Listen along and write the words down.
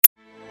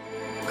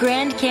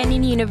Grand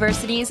Canyon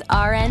University's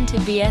RN to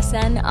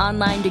BSN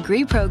online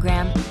degree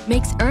program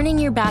makes earning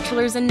your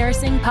bachelor's in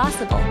nursing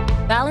possible.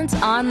 Balance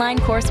online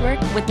coursework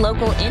with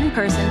local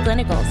in-person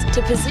clinicals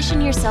to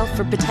position yourself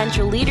for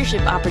potential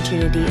leadership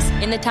opportunities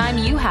in the time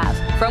you have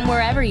from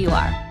wherever you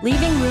are,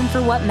 leaving room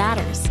for what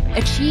matters.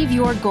 Achieve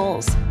your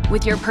goals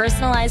with your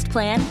personalized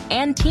plan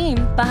and team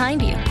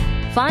behind you.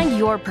 Find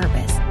your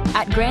purpose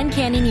at Grand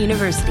Canyon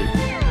University.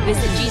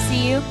 Visit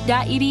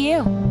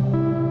gcu.edu.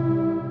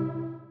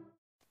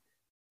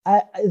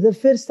 The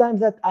first time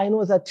that I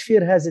know that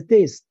fear has a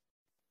taste.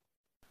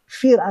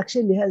 Fear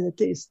actually has a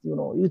taste, you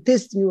know. You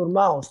taste in your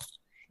mouth.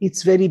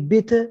 It's very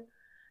bitter.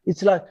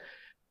 It's like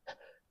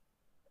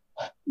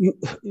you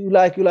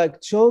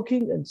like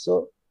choking, and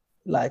so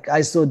like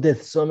I saw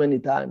death so many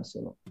times,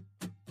 you know.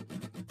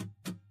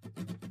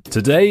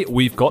 Today,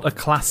 we've got a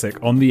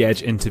classic On the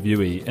Edge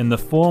interviewee in the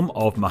form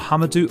of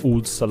Mohamedou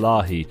Ould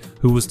Slahi,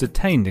 who was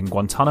detained in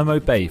Guantanamo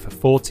Bay for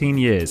 14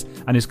 years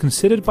and is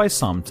considered by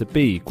some to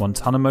be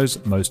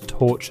Guantanamo's most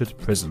tortured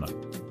prisoner.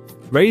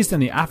 Raised in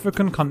the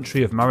African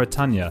country of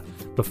Mauritania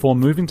before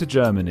moving to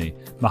Germany,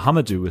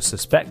 Mohamedou was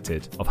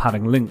suspected of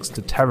having links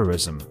to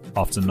terrorism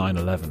after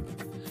 9/11.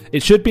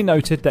 It should be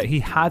noted that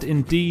he had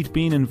indeed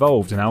been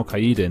involved in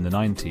Al-Qaeda in the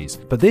 90s,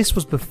 but this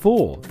was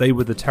before they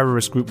were the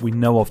terrorist group we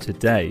know of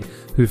today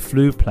who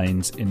flew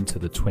planes into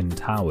the Twin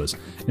Towers.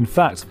 In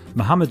fact,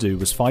 Mohamedou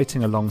was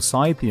fighting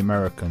alongside the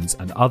Americans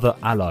and other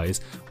allies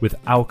with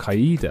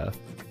Al-Qaeda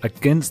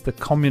against the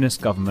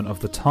communist government of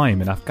the time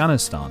in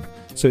Afghanistan,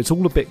 so it's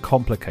all a bit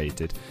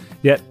complicated.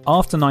 Yet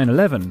after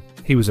 9/11,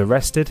 he was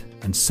arrested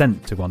and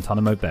sent to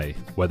Guantanamo Bay,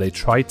 where they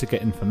tried to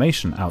get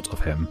information out of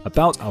him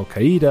about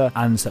Al-Qaeda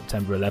and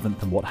September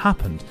 11th and what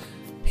happened.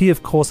 He,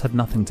 of course, had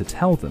nothing to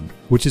tell them,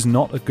 which is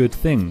not a good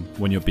thing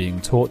when you're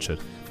being tortured,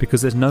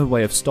 because there's no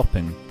way of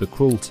stopping the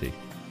cruelty.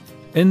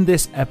 In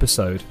this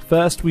episode,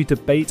 first we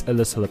debate a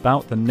little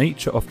about the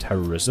nature of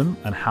terrorism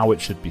and how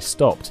it should be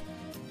stopped.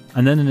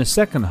 And then in the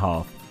second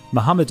half,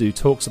 Mohamedou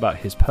talks about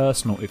his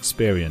personal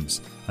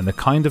experience and the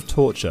kind of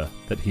torture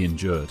that he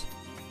endured.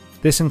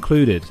 This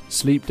included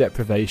sleep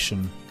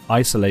deprivation,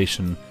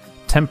 isolation,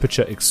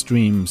 temperature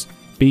extremes,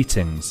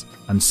 beatings,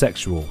 and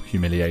sexual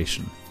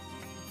humiliation.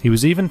 He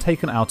was even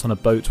taken out on a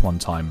boat one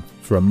time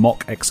for a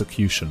mock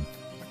execution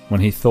when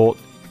he thought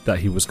that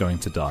he was going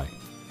to die.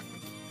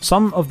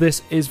 Some of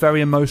this is very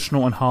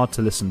emotional and hard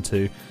to listen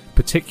to,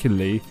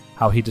 particularly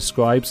how he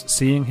describes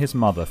seeing his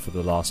mother for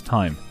the last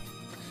time.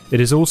 It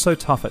is also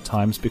tough at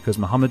times because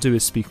Mohamedou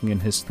is speaking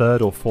in his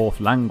third or fourth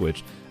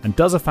language and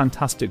does a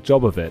fantastic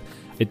job of it.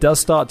 It does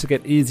start to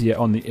get easier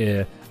on the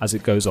ear as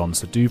it goes on,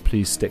 so do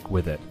please stick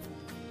with it.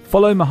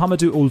 Follow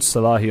Mohamedou Ould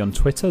Slahi on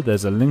Twitter,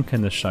 there's a link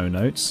in the show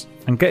notes,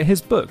 and get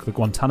his book, The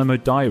Guantanamo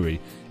Diary,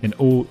 in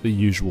all the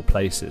usual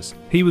places.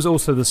 He was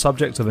also the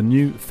subject of a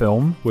new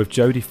film with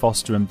Jodie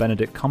Foster and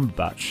Benedict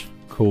Cumberbatch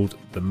called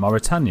The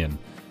Mauritanian,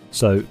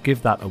 so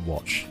give that a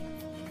watch.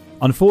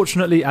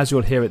 Unfortunately, as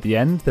you'll hear at the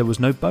end, there was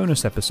no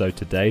bonus episode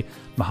today.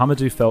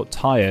 Mohamedou felt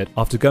tired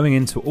after going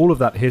into all of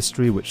that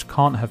history, which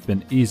can't have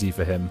been easy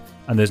for him,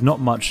 and there's not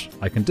much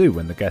I can do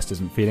when the guest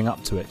isn't feeling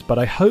up to it. But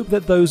I hope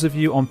that those of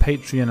you on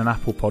Patreon and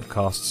Apple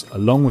Podcasts,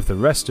 along with the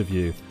rest of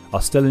you,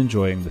 are still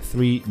enjoying the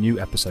 3 new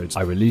episodes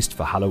I released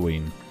for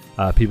Halloween.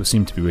 People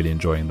seem to be really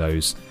enjoying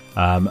those.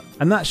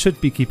 And that should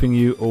be keeping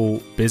you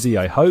all busy,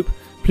 I hope.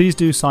 Please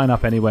do sign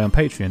up anyway on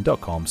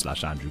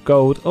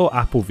patreon.com/AndrewGold or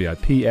Apple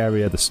VIP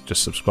area.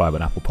 Just subscribe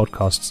on Apple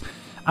Podcasts.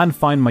 And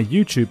find my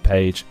YouTube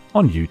page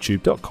on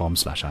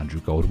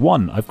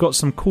youtube.com/AndrewGold1. I've got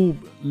some cool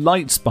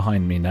lights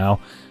behind me now.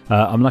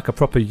 I'm like a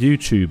proper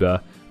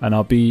YouTuber, and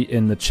I'll be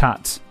in the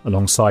chat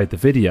alongside the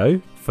video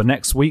for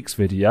next week's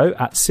video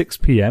at 6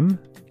 p.m.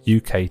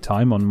 UK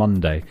time on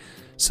Monday.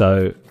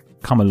 So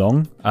come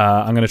along.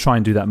 I'm going to try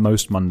and do that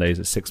most Mondays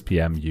at 6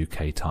 p.m.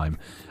 UK time.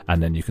 And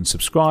then you can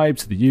subscribe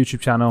to the YouTube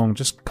channel and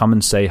just come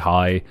and say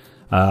hi.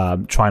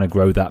 Trying to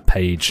grow that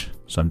page.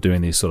 So I'm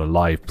doing these sort of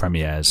live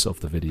premieres of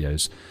the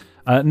videos.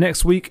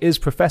 Next week is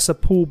Professor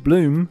Paul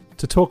Bloom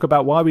to talk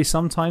about why we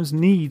sometimes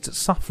need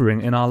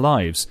suffering in our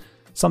lives.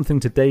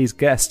 Something today's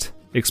guest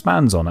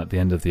expands on at the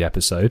end of the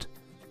episode.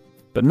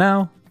 But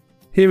now,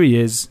 here he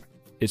is.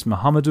 It's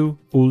Mohamedou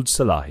Ould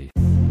Slahi.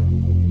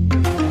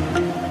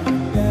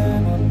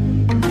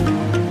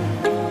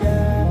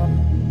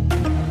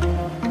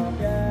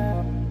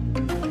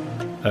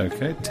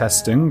 Okay,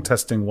 testing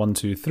 1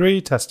 2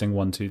 3, testing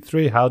 1 2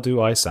 3. How do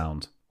I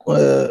sound?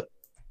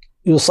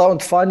 You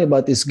sound funny,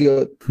 but it's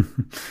good.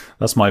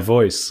 That's my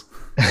voice.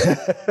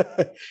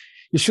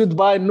 You should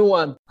buy a new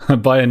one.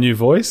 Buy a new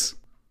voice?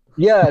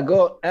 Yeah,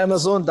 go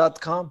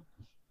Amazon.com.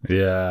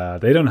 Yeah,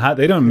 they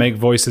don't make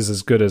voices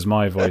as good as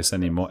my voice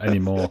anymore.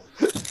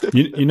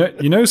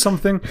 You know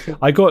something?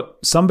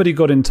 Somebody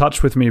got in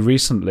touch with me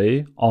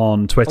recently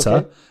on Twitter,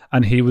 okay.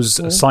 And he was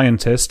a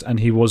scientist, and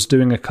he was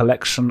doing a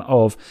collection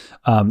of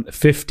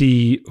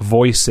 50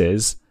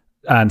 voices,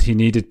 and he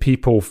needed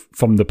people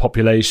from the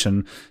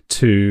population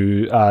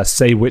to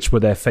say which were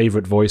their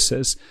favorite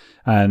voices.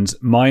 and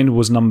mine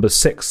was number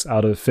 6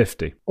 out of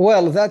 50.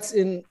 Well, that's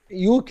in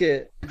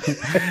UK.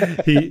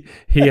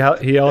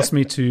 He asked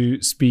me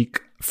to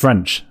speak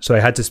French, so I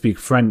had to speak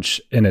French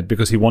in it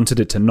because he wanted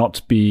it to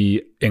not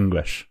be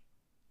English.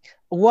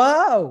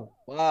 Wow,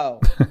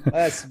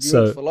 that's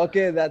beautiful.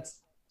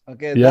 That's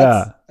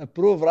a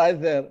proof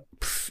right there.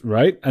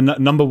 Right, and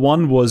number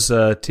 1 was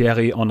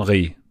Thierry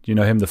Henry. Do you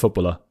know him, the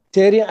footballer?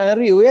 Thierry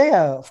Henry,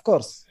 yeah, of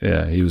course.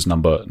 Yeah, he was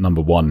number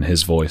 1.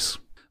 His voice.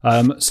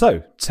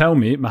 So tell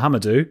me,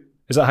 Mahamadou,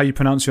 is that how you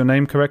pronounce your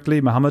name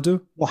correctly, Mahamadou?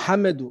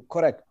 Mohamedou,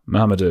 correct.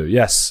 Mahamadou,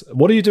 yes.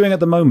 What are you doing at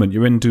the moment?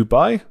 You're in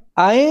Dubai?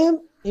 I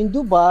am in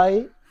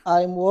Dubai.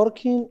 I'm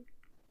working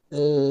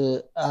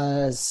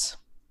as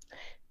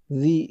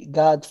the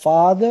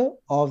godfather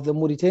of the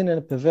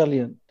Mauritanian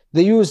Pavilion.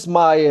 They used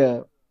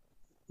my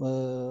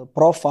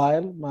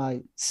profile,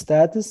 my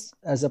status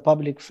as a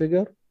public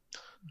figure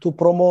to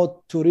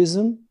promote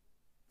tourism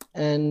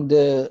and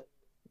to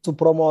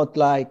promote,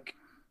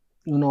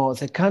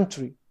 the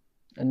country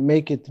and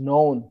make it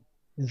known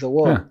in the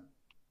world. Yeah.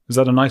 Is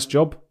that a nice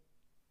job?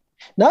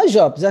 Nice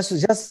job.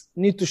 Just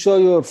need to show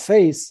your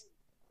face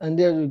and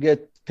then you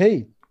get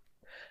paid.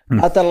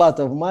 Not a lot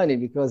of money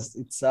because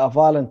it's a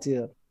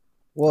volunteer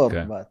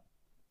work, but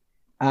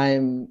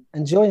I'm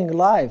enjoying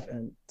life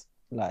and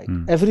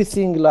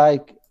everything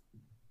in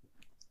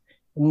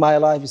my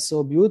life is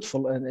so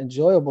beautiful and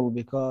enjoyable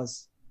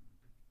because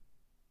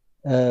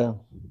I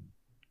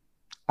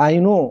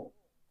know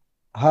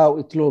how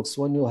it looks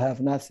when you have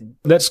nothing.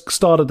 Let's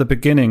start at the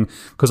beginning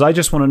because I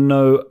just want to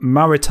know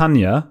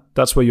Mauritania,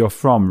 that's where you're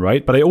from,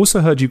 right? But I also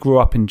heard you grew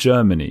up in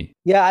Germany.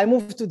 Yeah, I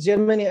moved to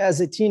Germany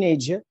as a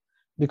teenager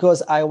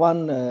because I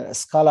won a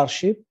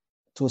scholarship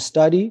to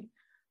study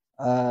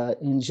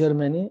in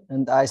Germany,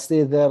 and I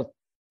stayed there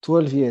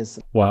 12 years.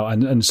 Wow,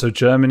 and so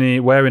Germany,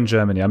 where in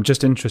Germany? I'm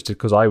just interested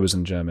because I was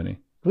in Germany.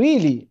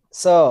 Really?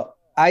 So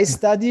I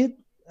studied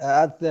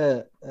at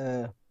the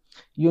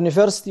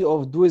University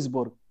of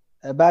Duisburg.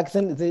 Back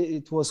then,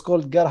 it was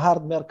called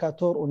Gerhard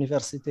Mercator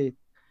Universität.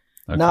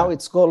 Okay. Now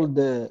it's called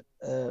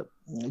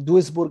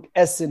Duisburg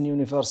Essen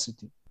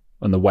University.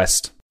 On the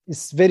west.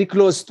 It's very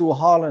close to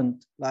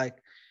Holland,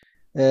 like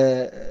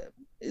the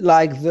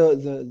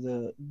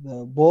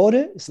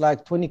border is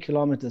 20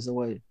 kilometers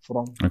away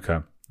from. Okay.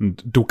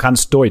 Du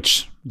kannst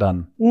Deutsch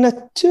dann?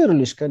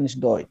 Natürlich kann ich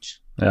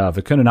Deutsch. Ja,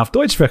 wir können auf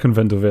Deutsch sprechen,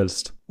 wenn du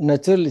willst.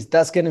 Natürlich,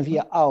 das können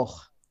wir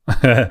auch.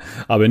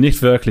 Aber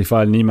nicht wirklich,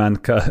 weil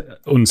niemand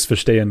uns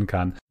verstehen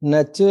kann.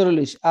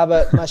 Natürlich,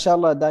 aber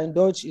mashallah, dein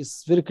Deutsch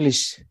ist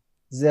wirklich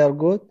sehr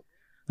gut.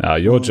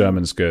 Your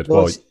German's good.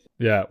 Well,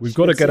 yeah, we've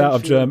got to get out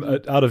of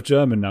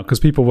German now because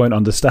people won't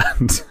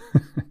understand.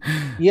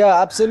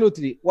 Yeah,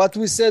 absolutely. What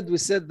we said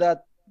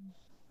that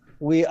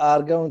we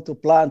are going to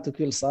plan to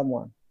kill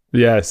someone.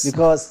 Yes.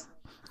 Because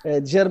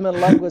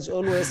German language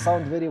always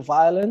sounds very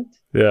violent.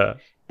 Yeah.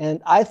 And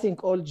I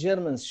think all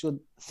Germans should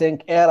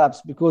thank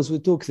Arabs because we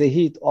took the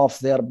heat off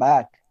their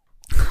back.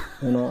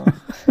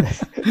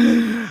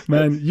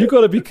 Man, you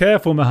got to be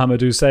careful,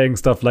 Mahamadou, saying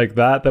stuff like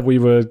that we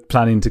were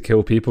planning to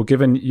kill people,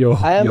 given your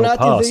I am not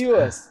past. In the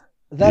US.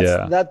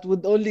 That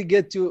would only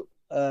get you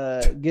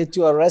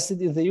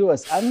arrested in the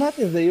US. I'm not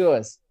in the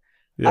US.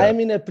 Yeah. I am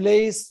in a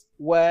place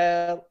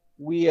where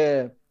we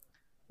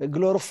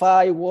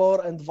glorify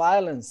war and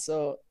violence.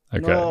 So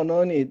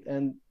no need.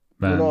 And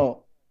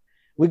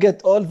we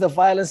get all the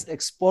violence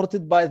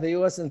exported by the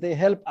US and they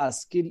help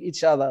us kill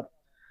each other.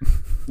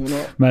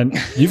 Man,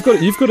 you've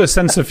got a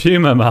sense of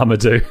humor,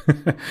 Mahamadou.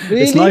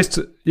 Really?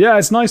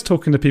 It's nice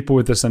talking to people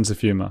with a sense of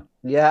humor.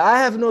 Yeah, I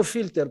have no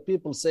filter,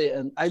 people say,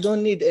 and I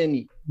don't need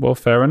any. Well,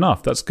 fair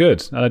enough. That's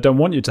good. And I don't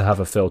want you to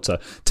have a filter.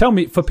 Tell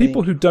me, for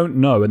people who don't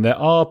know, and there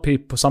are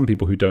some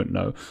people who don't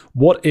know,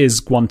 what is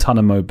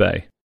Guantanamo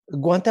Bay?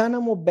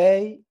 Guantanamo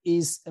Bay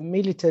is a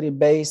military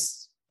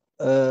base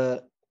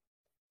that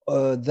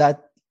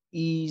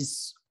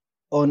is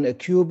on a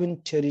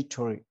Cuban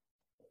territory.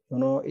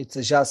 It's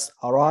just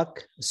a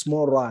rock, a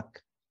small rock,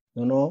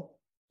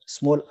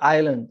 small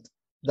island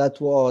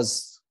that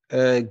was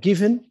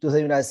given to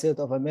the United States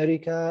of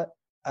America,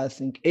 I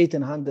think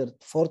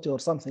 1840 or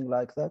something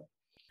like that.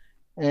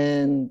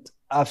 And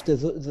after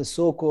the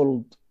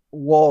so-called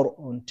war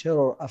on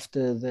terror,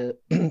 after the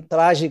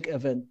tragic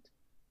event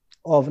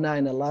of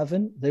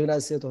 9/11, the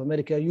United States of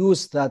America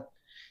used that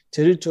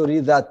territory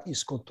that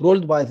is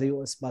controlled by the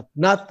US, but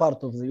not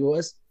part of the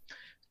US,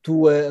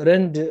 to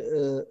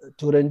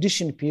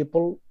rendition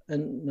people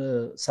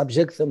and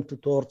subject them to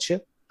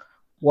torture,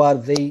 while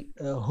they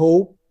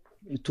hope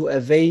to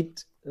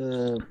evade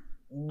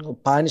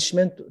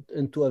punishment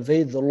and to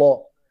evade the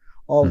law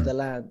of the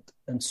land.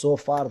 And so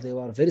far, they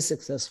were very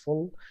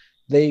successful.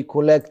 They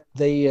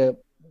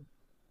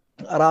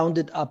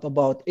rounded up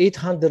about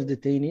 800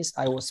 detainees.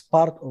 I was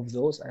part of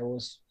those. I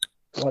was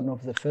one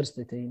of the first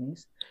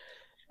detainees.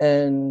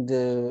 And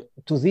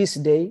to this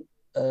day,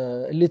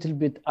 a little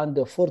bit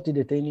under 40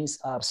 detainees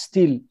are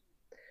still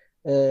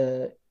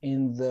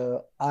in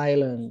the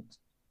island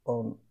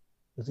on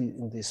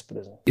in this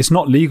prison. It's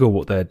not legal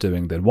what they're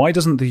doing then. Why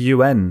doesn't the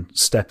UN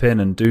step in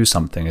and do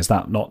something? Is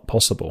that not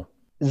possible?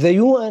 The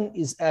UN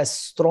is as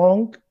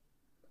strong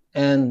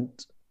and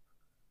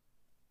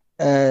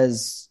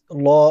as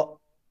law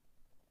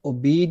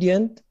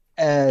obedient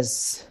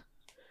as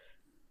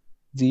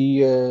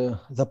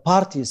the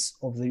parties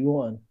of the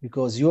UN,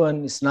 because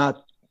UN is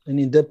not an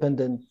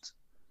independent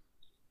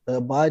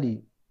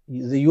body.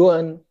 The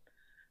UN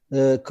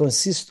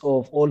consists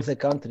of all the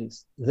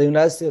countries. The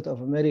United States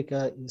of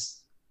America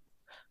is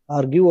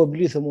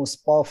arguably the most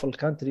powerful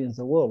country in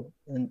the world.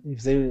 And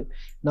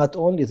not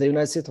only the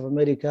United States of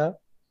America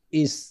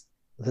is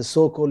the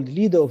so-called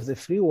leader of the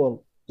free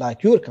world,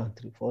 like your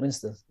country, for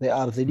instance. They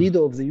are the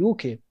leader of the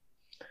UK.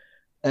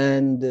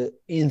 And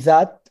in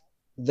that,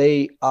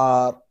 they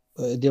are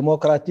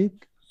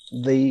democratic.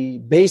 They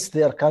base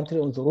their country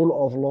on the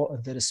rule of law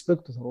and the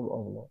respect to the rule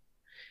of law.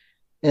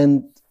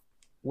 And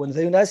when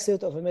the United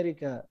States of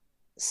America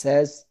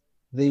says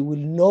they will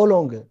no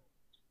longer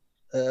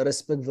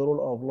respect the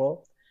rule of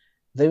law,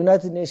 the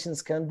United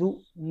Nations can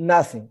do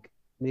nothing,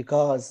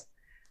 because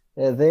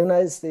the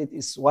United States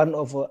is one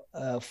of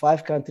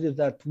 5 countries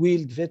that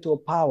wield veto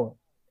power.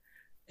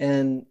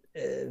 And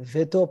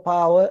veto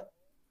power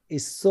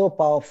is so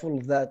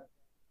powerful that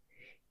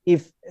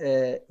if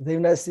the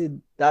United States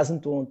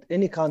doesn't want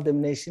any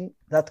condemnation,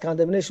 that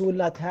condemnation will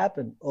not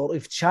happen. Or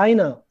if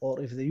China,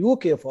 or if the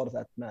UK for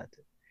that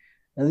matter.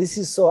 And this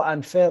is so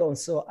unfair and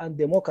so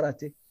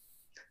undemocratic,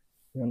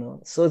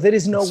 So there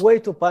is no way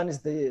to punish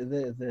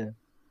the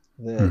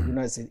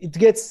United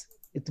States.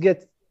 It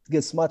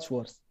gets much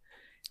worse.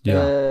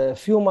 A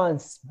few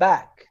months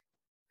back,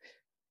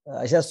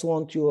 I just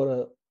want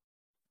your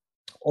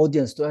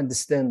audience to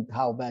understand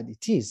how bad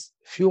it is.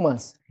 A few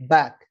months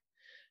back,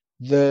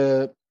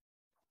 the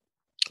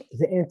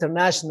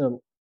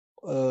international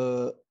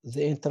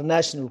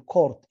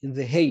court in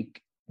The Hague,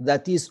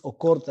 that is a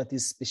court that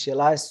is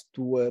specialized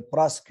to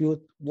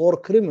prosecute war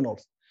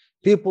criminals,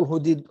 people who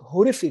did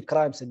horrific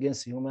crimes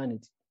against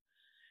humanity.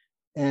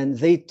 And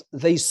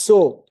they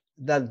saw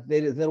that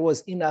there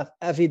was enough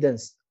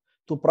evidence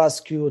to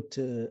prosecute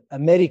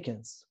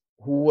Americans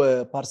who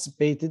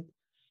participated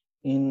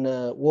in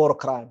war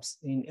crimes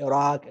in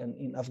Iraq and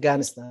in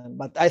Afghanistan.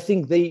 But I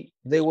think they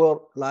were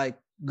like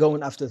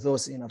going after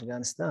those in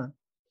Afghanistan.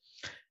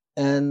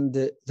 And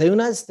the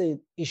United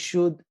States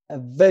issued a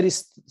very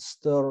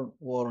stern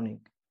warning.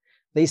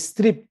 They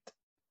stripped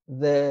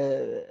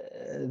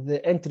the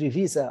entry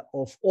visa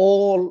of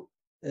all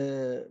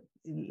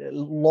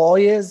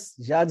lawyers,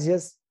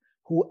 judges,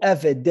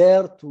 whoever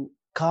dare to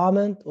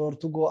comment or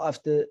to go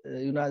after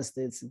United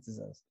States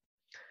citizens.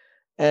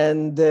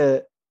 And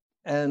they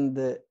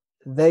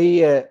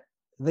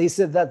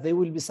said that they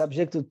will be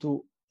subjected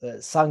to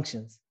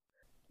sanctions.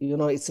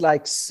 It's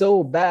like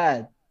so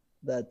bad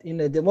that in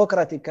a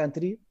democratic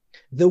country,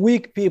 the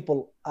weak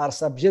people are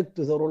subject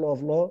to the rule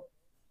of law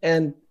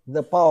and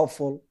the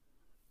powerful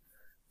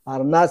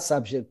are not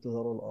subject to the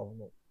rule of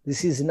law.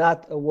 This is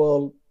not a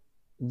world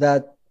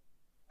that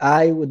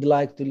I would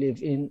like to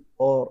live in,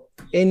 or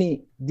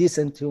any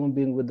decent human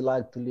being would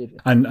like to live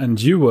in.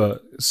 And you were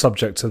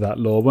subject to that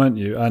law, weren't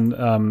you?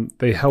 And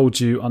they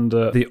held you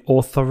under the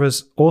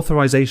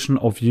Authorization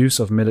of Use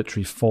of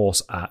Military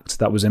Force Act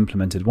that was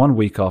implemented 1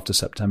 week after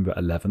September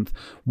 11th.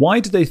 Why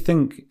did they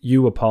think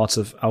you were part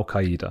of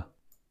Al-Qaeda?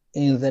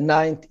 In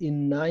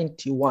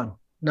 1991,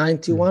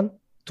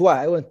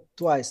 I went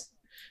twice,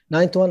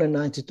 91 and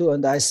 92,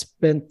 and I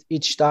spent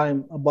each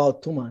time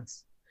about 2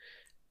 months.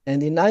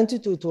 And in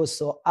 92, it was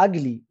so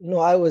ugly.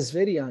 I was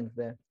very young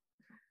then.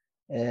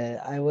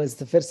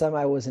 The first time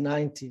I was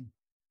 19,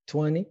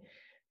 20.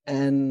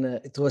 And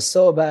it was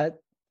so bad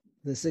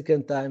the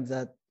second time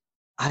that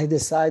I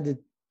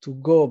decided to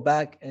go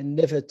back and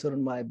never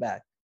turn my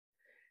back.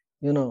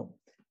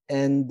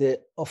 And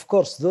of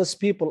course, those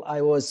people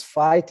I was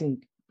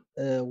fighting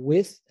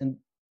with, and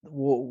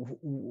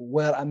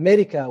where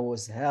America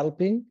was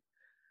helping,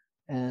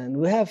 and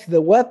we have the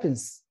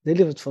weapons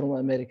delivered from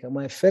America.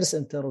 My first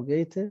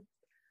interrogator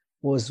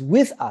was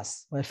with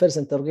us. My first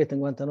interrogator in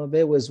Guantanamo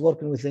Bay was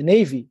working with the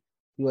Navy,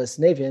 US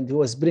Navy, and he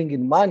was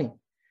bringing money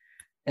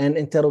and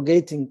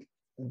interrogating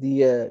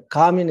the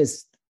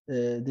communist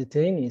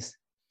detainees.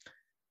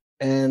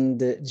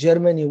 And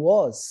Germany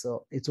was.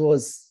 So it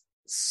was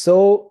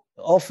so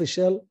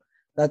official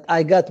that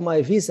I got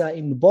my visa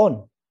in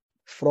Bonn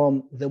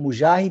from the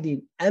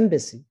Mujahideen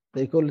embassy.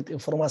 They call it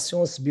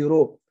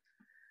Informationsbüro.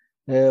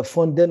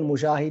 Von den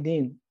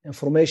Mujahideen,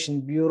 Information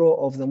Bureau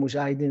of the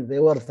Mujahideen. They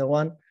were the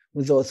one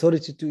with the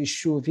authority to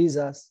issue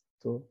visas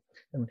to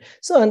them.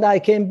 So, and I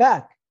came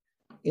back,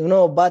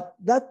 but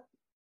that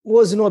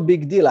was no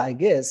big deal, I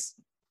guess.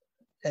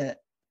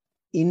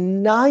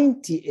 In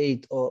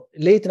 98 or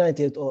late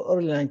 98 or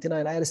early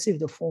 99, I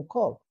received a phone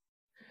call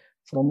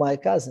from my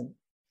cousin.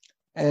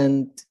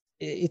 And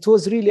it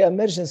was really an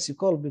emergency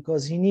call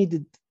because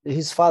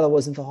his father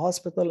was in the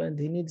hospital and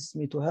he needed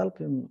me to help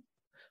him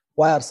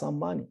wire some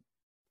money.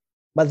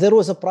 But there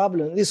was a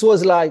problem. This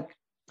was like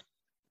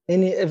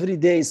any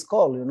everyday's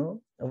call,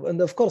 And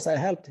of course I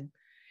helped him.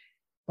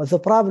 But the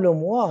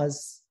problem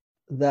was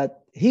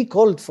that he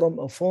called from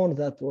a phone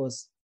that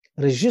was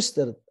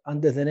registered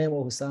under the name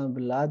of Osama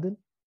bin Laden,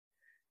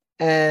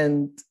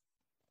 and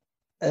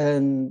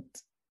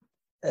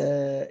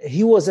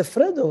he was a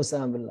friend of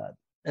Osama bin Laden,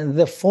 and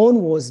the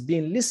phone was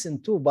being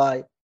listened to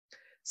by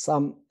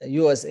some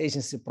U.S.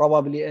 agency,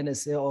 probably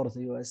NSA or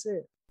the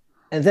USA.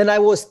 And then I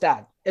was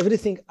tagged.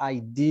 Everything I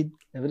did,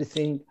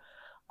 everything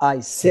I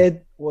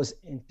said was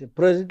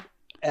interpreted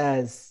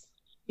as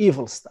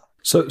evil stuff.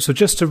 So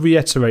just to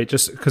reiterate,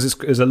 just because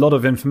there's a lot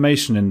of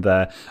information in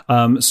there.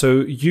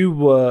 So you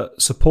were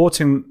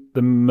supporting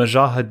the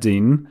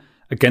Mujahideen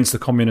against the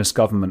communist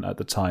government at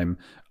the time,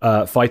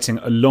 fighting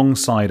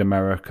alongside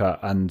America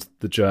and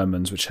the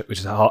Germans, which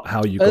is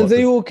how you got and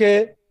the UK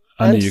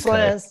and the UK.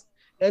 France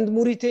and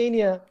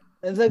Mauritania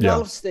and the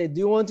Gulf state. Do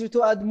you want me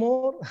to add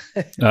more?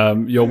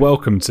 You're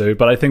welcome to,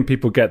 but I think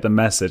people get the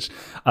message.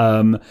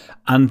 And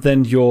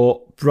then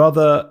your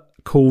brother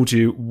called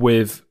you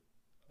with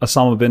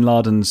Osama bin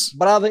Laden's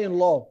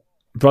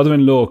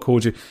brother-in-law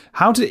called you.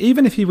 How did,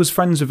 even if he was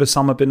friends with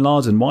Osama bin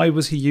Laden, why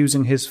was he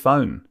using his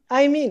phone?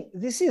 I mean,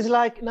 this is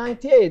like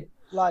 98.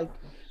 Like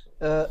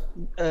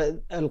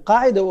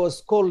Al-Qaeda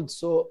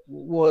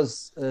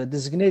was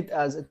designated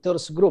as a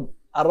terrorist group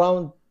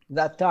around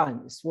that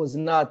time. It was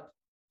not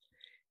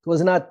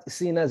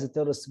seen as a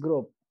terrorist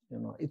group.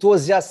 It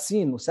was just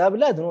seen. Osama bin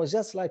Laden was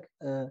just like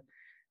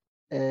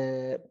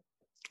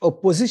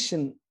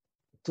opposition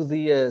to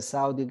the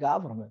Saudi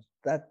government.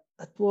 That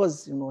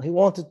was, he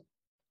wanted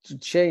to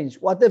change.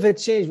 Whatever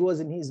change was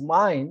in his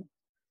mind,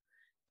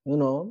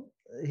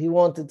 he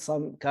wanted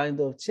some kind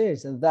of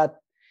change. And that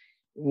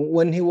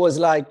when he was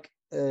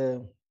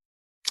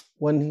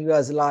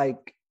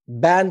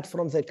banned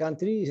from the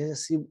country,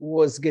 he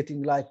was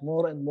getting like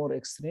more and more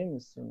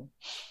extremist,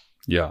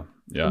 Yeah.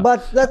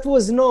 But that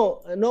was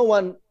no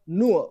one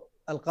knew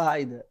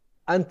Al-Qaeda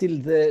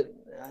until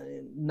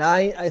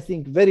I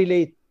think very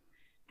late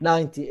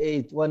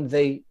 98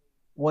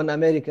 when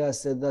America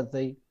said that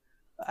they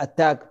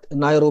attacked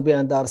Nairobi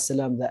and Dar es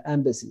Salaam, the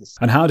embassies.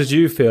 And how did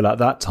you feel at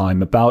that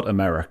time about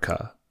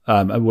America?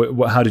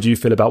 How did you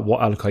feel about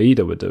what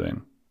Al-Qaeda were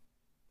doing?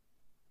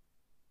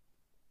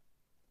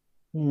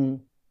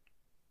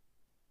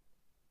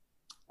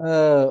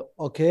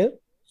 Okay.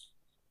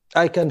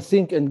 I can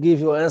think and give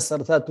you an answer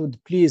that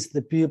would please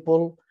the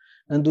people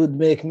and would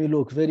make me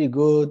look very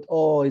good.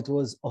 Oh, it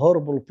was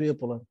horrible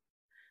people.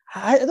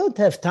 I don't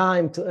have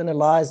time to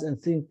analyze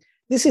and think.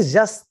 This is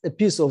just a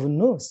piece of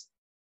news.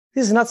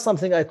 This is not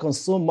something I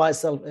consume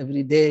myself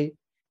every day.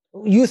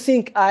 You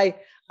think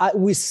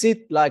we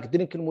sit like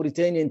drinking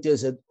Mauritanian tea and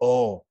said,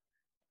 oh,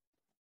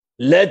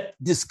 let's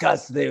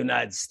discuss the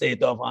United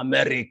States of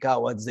America,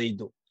 what they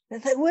do.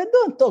 We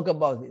don't talk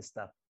about this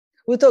stuff.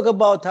 We talk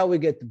about how we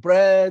get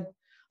bread,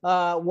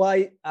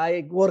 why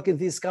I work in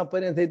this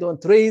company and they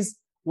don't raise,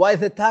 why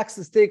the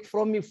taxes take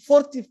from me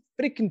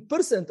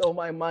 40% of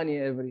my money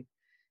every,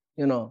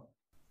 In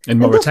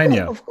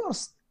Mauritania. Of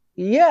course.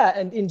 Yeah,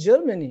 and in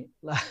Germany.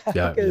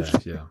 Yeah.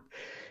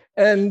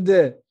 And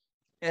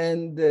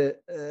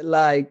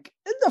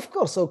of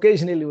course,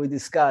 occasionally we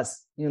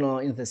discuss,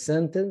 in the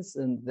sentence,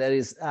 and there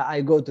is,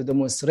 I go to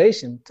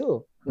demonstration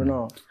too,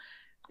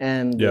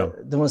 and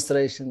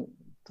demonstration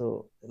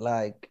to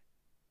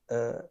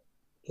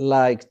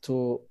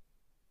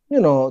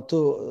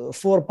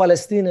for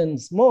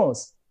Palestinians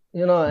most,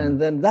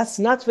 and then that's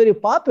not very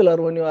popular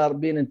when you are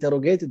being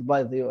interrogated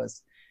by the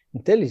US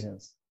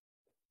intelligence.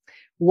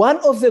 One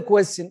of the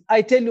questions,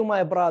 I tell you,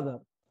 my brother,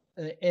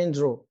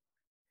 Andrew,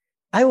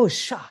 I was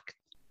shocked,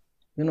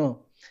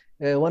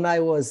 when I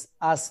was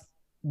asked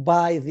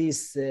by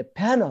this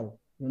panel,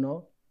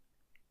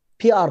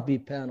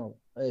 PRB panel,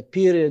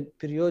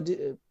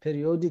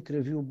 periodic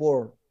review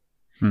board.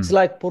 It's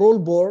like parole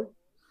board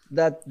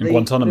that they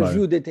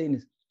review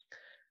detainees.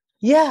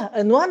 Yeah,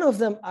 and one of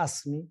them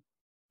asked me,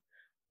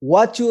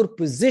 what's your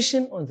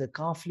position on the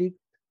conflict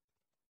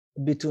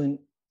between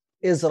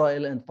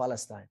Israel and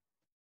Palestine?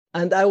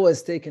 And I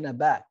was taken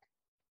aback.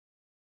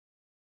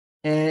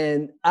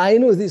 And I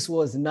knew this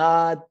was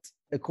not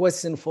a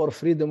question for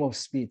freedom of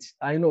speech.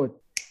 I know it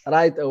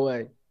right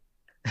away.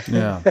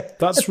 Yeah,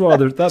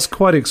 that's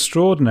quite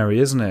extraordinary,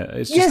 isn't it?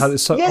 It's just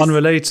it's so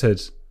unrelated.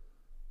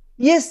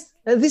 Yes,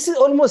 and this is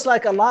almost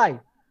like a lie.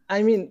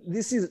 I mean,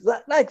 this is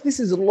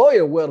a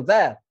lawyer were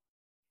there.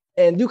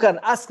 And you can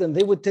ask them,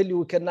 they would tell you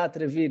we cannot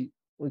reveal,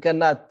 we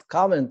cannot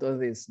comment on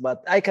this,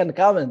 but I can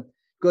comment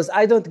because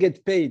I don't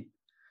get paid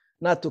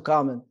not to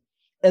comment.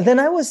 And then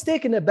I was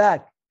taken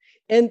aback.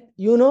 And,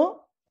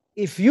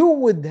 if you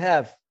would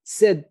have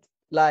said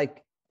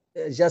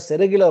just a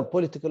regular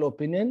political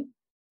opinion,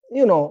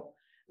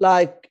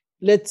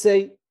 let's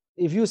say,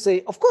 if you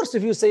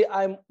say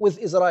I'm with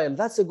Israel,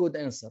 that's a good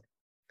answer.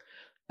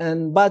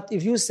 But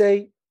if you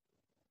say,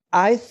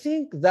 I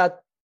think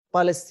that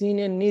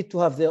Palestinians need to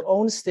have their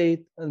own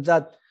state and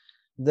that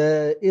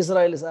the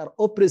Israelis are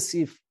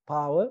oppressive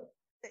power,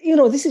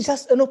 this is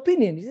just an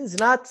opinion. This is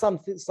not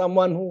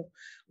someone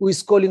who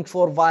is calling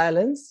for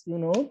violence.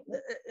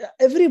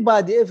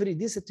 Everybody, every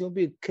decent human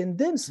being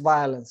condemns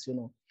violence.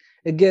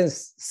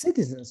 against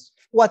citizens,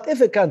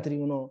 whatever country,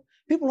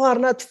 people who are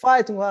not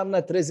fighting, who are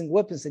not raising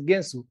weapons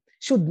against you,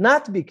 should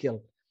not be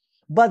killed.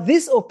 But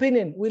this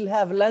opinion will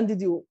have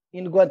landed you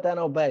in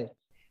Guantanamo Bay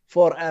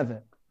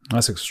forever.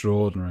 That's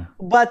extraordinary.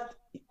 But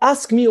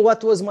ask me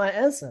what was my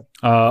answer.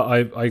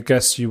 I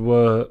guess you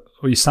were,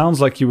 well, it sounds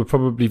like you were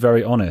probably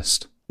very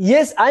honest.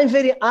 Yes, I'm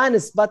very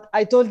honest, but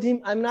I told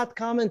him I'm not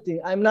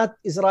commenting. I'm not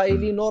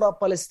Israeli nor a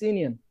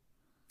Palestinian.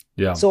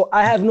 Yeah. So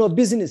I have no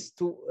business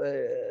to,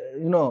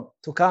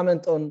 to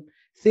comment on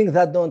things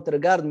that don't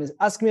regard me.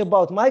 Ask me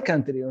about my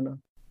country,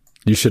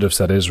 You should have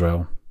said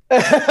Israel.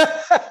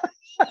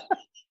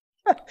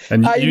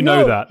 And you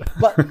know that.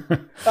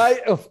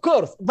 But of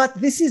course. But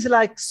this is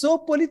like so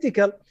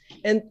political,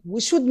 and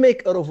we should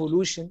make a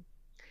revolution.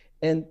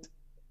 And,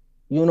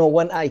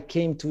 when I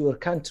came to your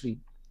country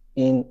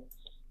in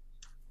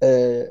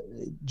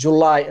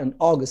July and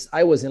August,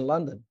 I was in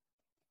London.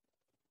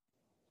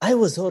 I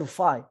was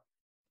horrified.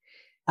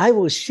 I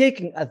was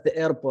shaking at the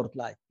airport,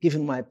 like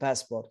giving my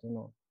passport,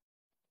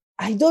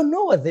 I don't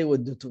know what they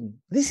would do to me.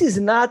 This is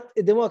not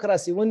a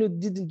democracy when you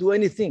didn't do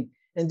anything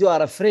and you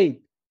are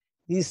afraid.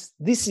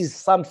 This is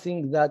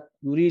something that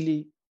you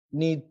really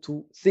need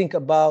to think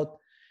about.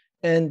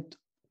 And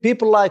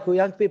people like you,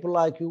 young people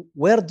like you,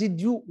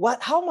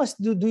 how much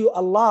do you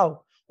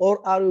allow,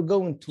 or are you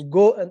going to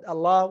go and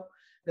allow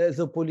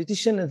the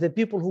politicians and the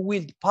people who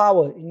wield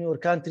power in your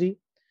country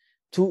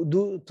to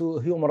do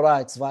human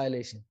rights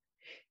violation?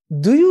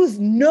 Do you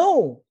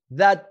know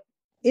that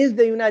in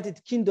the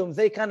United Kingdom,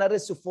 they can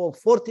arrest you for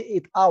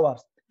 48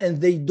 hours and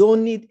they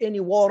don't need any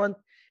warrant,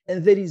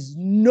 and there is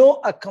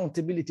no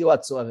accountability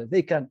whatsoever?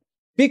 They can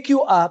pick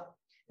you up,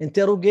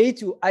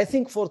 interrogate you, I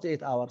think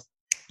 48 hours,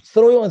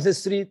 throw you on the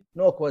street,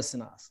 no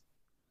question asked.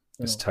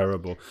 It's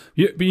terrible.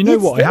 But you know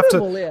what?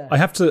 Terrible, I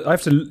have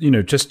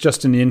to,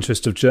 just in the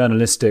interest of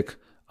journalistic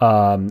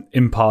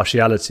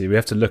impartiality, we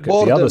have to look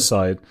at the other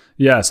side.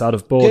 Yes, out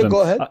of boredom. Okay,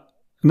 go ahead.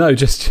 No,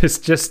 just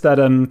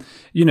that,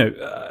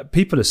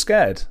 people are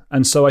scared.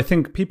 And so I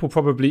think people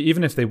probably,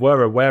 even if they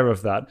were aware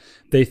of that,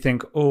 they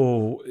think,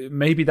 oh,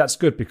 maybe that's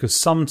good because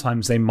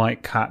sometimes they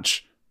might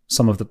catch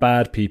some of the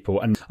bad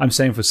people. And I'm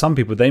saying for some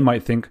people, they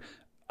might think,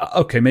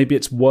 okay, maybe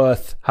it's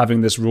worth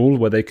having this rule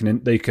where they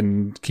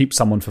can keep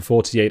someone for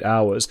 48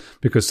 hours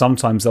because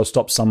sometimes they'll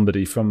stop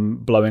somebody from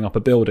blowing up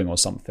a building or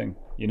something,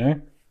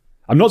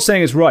 I'm not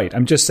saying it's right.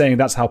 I'm just saying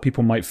that's how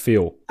people might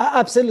feel.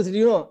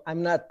 Absolutely.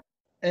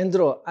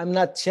 Andrew, I'm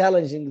not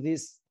challenging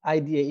this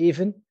idea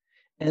even,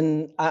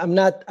 and I'm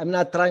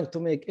not trying to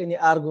make any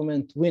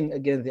argument win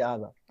against the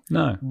other.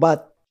 No.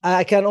 But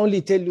I can only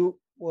tell you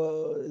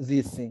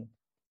this thing.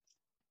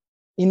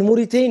 In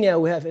Mauritania,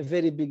 we have a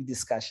very big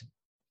discussion.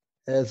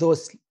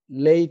 Those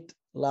late,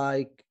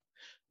 like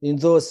in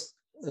those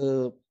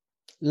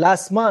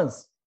last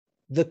months,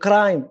 the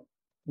crime,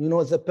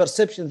 the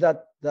perception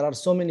that there are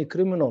so many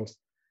criminals,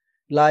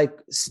 like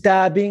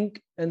stabbing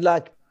and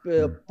like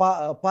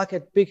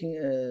pocket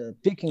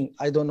picking,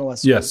 I don't know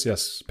what's yes,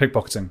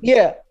 pickpocketing.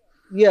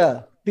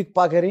 Yeah,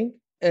 pickpocketing,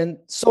 and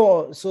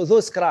so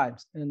those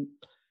crimes, and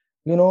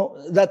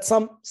that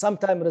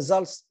sometimes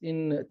results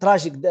in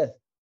tragic death.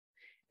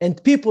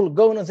 And people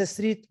going on the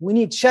street, we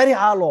need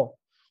Sharia law.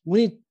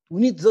 We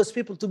need those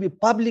people to be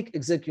public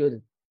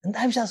executed. And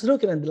I'm just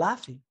looking and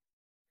laughing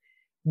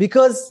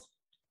because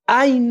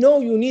I know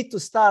you need to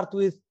start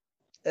with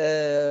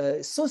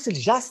social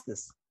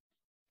justice.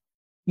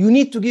 You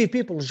need to give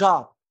people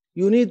jobs.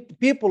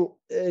 People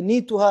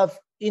need to have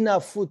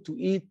enough food to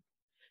eat.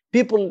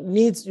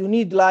 You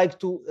need like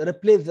to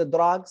replace the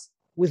drugs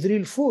with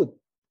real food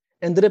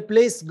and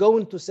replace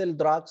going to sell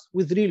drugs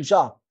with real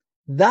job.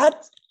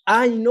 That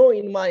I know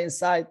in my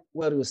inside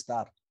where you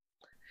start.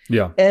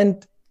 Yeah.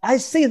 And I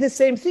say the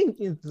same thing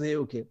in the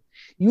UK.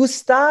 You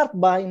start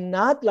by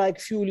not like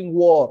fueling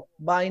war,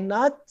 by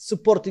not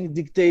supporting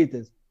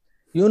dictators,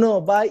 you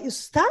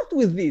start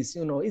with this,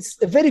 it's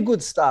a very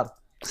good start.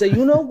 So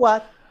you know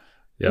what?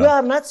 Yeah. We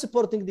are not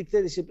supporting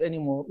dictatorship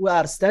anymore. We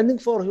are standing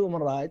for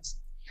human rights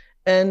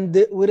and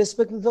we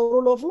respect the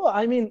rule of law.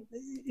 I mean,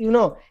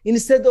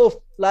 instead of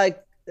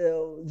like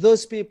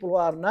those people who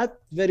are not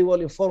very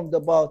well informed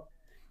about,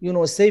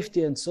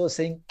 safety and so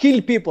saying,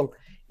 kill people.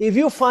 If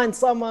you find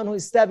someone who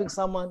is stabbing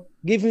someone,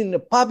 give him in the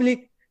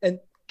public and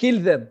kill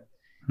them.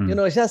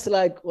 Just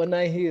like when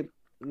I hear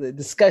the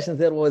discussion,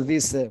 there was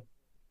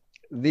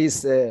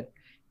this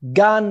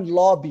gun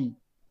lobby,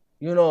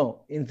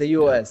 in the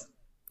US.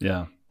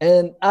 Yeah.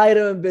 And I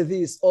remember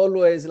this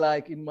always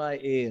like in my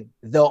ear.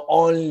 The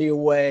only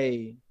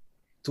way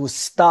to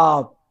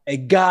stop a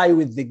guy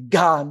with the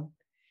gun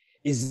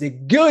is the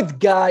good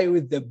guy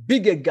with the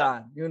bigger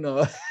gun,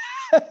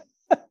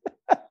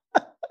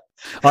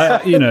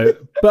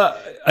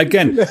 But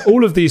again,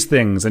 all of these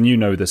things, and you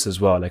know this as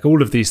well, like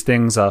all of these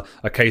things are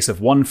a case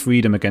of one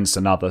freedom against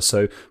another.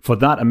 So for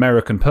that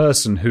American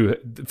person who,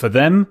 for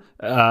them,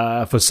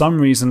 for some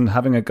reason,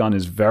 having a gun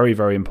is very,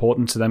 very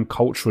important to them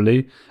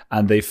culturally,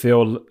 and they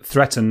feel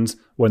threatened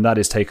when that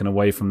is taken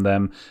away from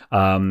them.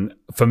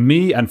 For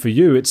me and for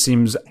you, it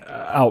seems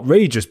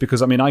outrageous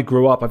because, I mean, I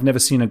grew up, I've never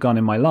seen a gun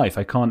in my life.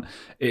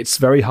 It's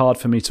very hard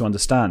for me to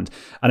understand.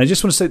 And I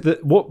just want to say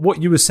that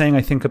what you were saying,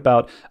 I think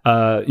about,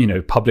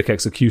 public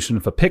execution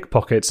for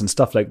pickpockets and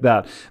stuff like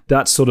that,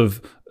 that's sort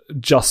of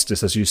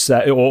justice, as you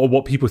say, or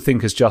what people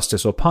think is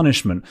justice or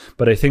punishment.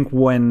 But I think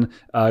when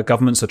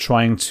governments are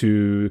trying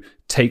to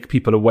take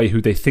people away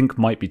who they think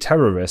might be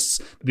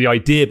terrorists, the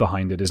idea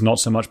behind it is not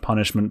so much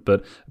punishment,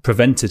 but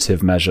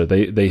preventative measure.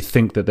 They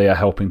think that they are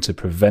helping to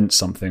prevent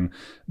something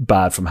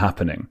bad from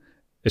happening.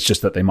 It's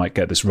just that they might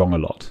get this wrong a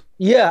lot.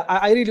 Yeah,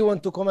 I really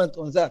want to comment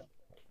on that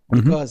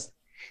because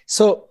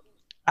so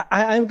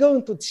I'm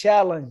going to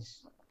challenge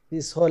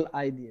these whole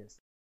ideas.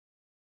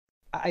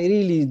 I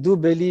really do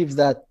believe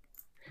that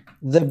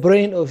the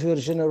brain of your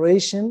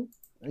generation,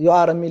 you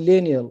are a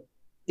millennial,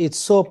 it's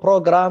so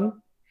programmed,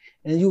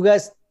 and you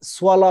guys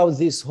swallow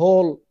this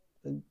whole,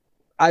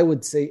 I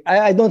would say,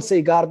 I don't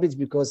say garbage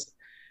because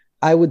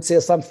I would say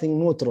something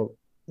neutral.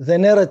 The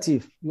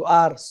narrative, you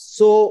are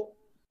so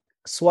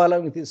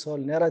swallowing this whole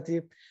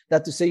narrative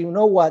that to say, you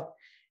know what,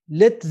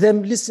 let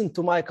them listen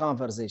to my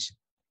conversation.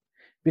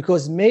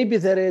 Because maybe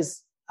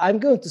I'm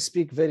going to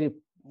speak very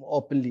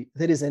openly,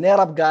 there is an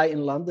Arab guy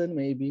in London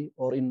maybe,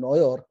 or in New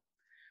York,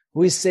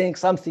 who is saying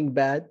something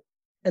bad,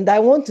 and I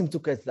want him to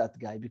catch that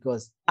guy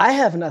because I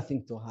have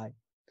nothing to hide.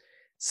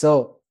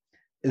 So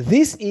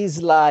this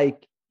is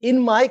like, in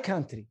my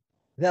country,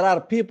 there are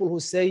people who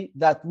say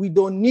that we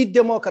don't need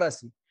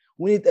democracy.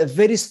 We need a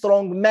very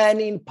strong man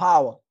in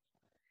power.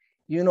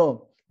 You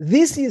know,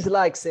 this is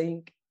like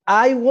saying,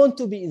 I want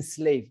to be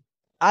enslaved.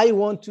 I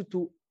want you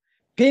to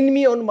pin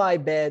me on my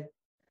bed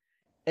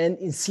and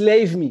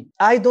enslave me.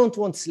 I don't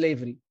want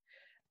slavery.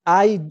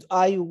 I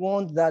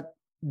want that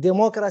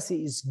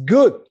democracy is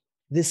good.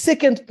 The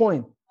second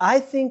point, I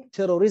think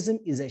terrorism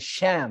is a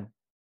sham.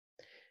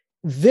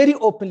 Very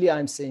openly,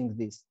 I'm saying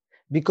this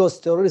because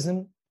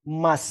terrorism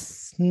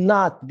must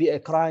not be a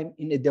crime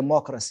in a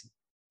democracy.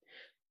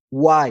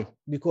 Why?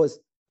 Because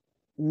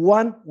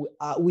one,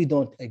 we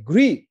don't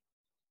agree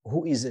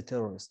who is a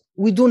terrorist.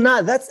 We do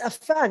not. That's a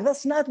fact.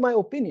 That's not my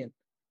opinion.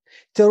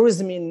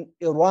 Terrorism in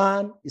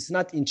Iran, it's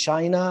not in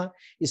China,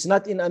 it's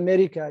not in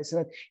America, it's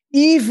not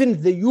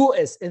even the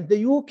US and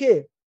the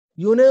UK.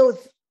 You know,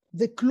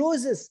 the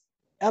closest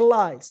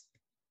allies,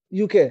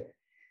 UK,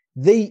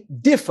 they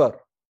differ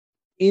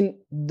in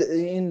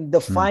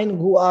defining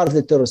who are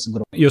the terrorist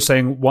group. You're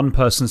saying one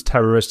person's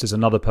terrorist is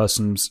another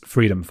person's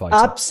freedom fighter.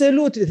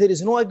 Absolutely, there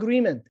is no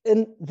agreement.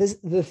 And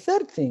the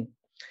third thing,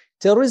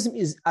 terrorism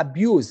is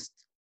abused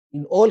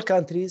in all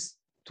countries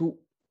to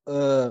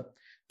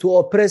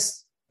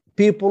oppress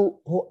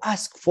people who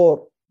ask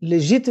for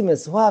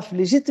who have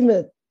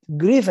legitimate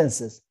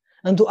grievances,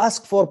 and to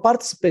ask for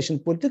participation,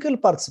 political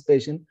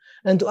participation,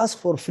 and to ask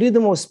for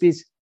freedom of speech.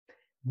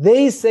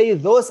 They say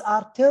those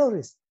are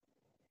terrorists.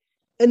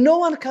 And no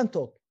one can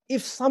talk.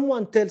 If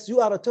someone tells you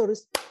are a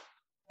terrorist,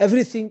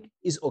 everything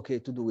is okay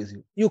to do with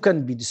you. You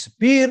can be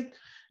disappeared,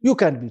 you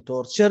can be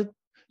tortured,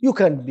 you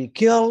can be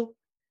killed,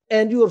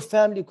 and your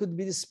family could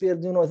be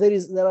disappeared. You know,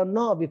 there are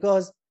no,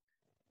 because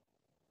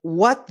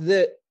what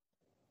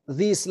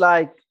this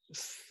like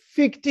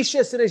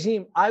fictitious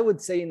regime, I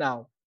would say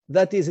now,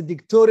 that is a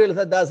dictatorial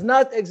that does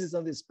not exist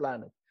on this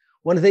planet.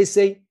 When they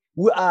say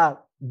we are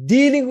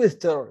dealing with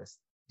terrorists,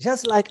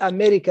 just like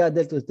America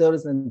dealt with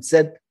terrorists and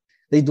said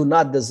they do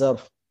not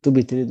deserve to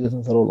be treated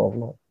with the rule of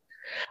law.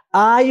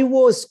 I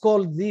was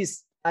called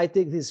this, I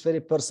take this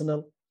very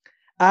personal.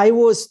 I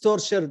was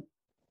tortured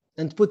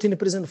and put in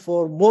prison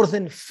for more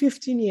than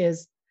 15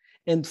 years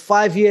and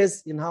 5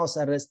 years in house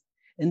arrest.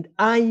 And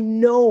I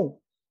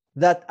know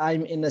that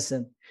I'm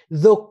innocent.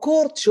 The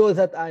court shows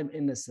that I'm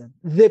innocent.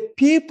 The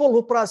people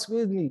who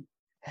prosecute me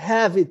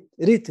have it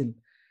written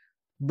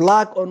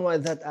black on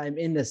white that I'm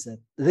innocent.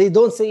 They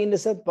don't say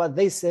innocent, but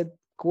they said,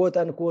 quote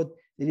unquote,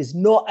 there is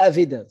no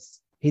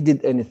evidence he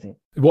did anything.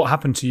 What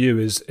happened to you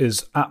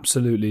is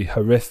absolutely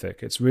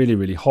horrific. It's really,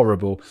 really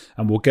horrible.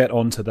 And we'll get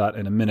onto that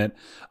in a minute.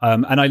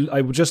 And I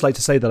would just like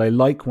to say that I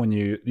like when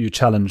you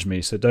challenge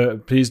me. So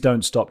please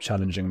don't stop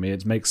challenging me.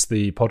 It makes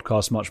the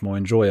podcast much more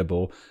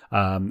enjoyable.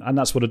 And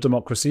that's what a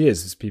democracy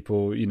is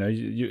people, you know,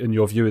 and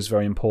your view is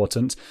very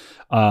important.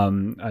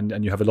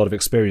 And you have a lot of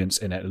experience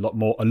in it, a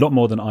lot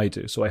more than I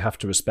do. So I have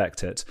to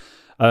respect it.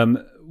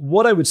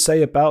 What I would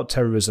say about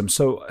terrorism,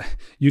 so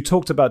you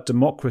talked about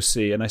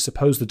democracy, and I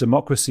suppose the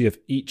democracy of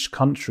each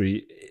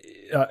country,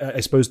 I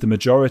suppose the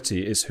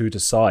majority is who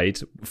decide,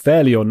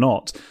 fairly or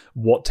not,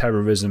 what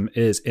terrorism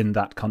is in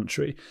that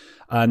country.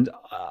 And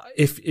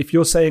if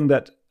you're saying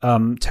that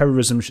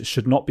terrorism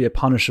should not be a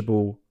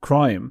punishable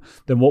crime,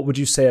 then what would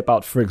you say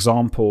about, for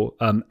example,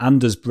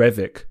 Anders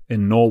Breivik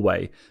in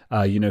Norway?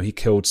 He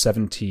killed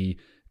 70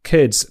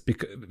 kids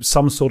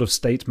some sort of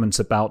statement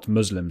about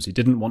Muslims. He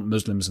didn't want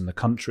Muslims in the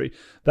country.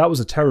 That was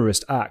a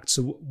terrorist act.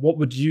 So what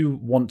would you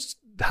want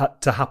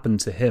to happen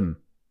to him?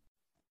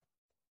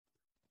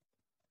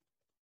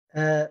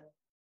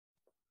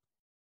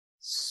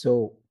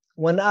 So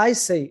when I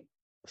say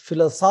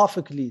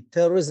philosophically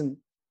terrorism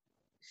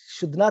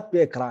should not be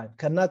a crime,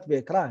 cannot be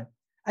a crime,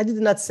 I did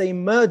not say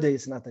murder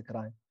is not a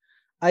crime.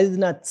 I did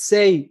not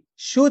say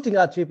shooting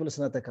at people is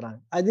not a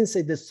crime. I didn't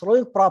say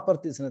destroying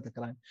property is not a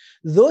crime.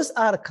 Those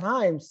are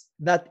crimes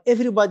that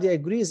everybody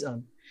agrees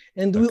on.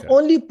 And we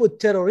only put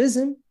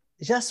terrorism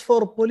just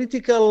for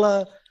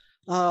political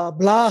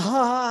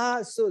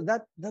blah. So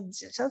that's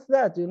just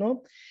that, you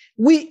know.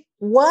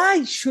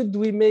 Why should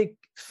we make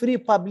free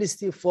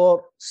publicity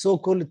for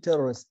so-called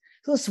terrorists?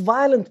 Those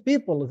violent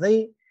people,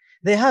 they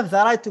have the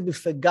right to be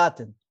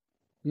forgotten.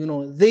 You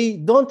know, they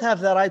don't have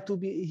the right to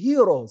be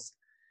heroes.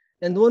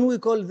 And when we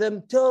call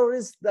them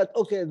terrorists, that,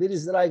 okay, there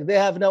is like, they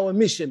have now a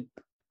mission.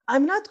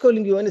 I'm not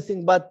calling you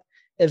anything but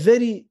a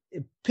very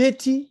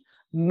petty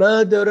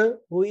murderer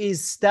who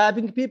is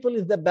stabbing people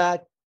in the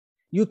back.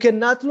 You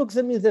cannot look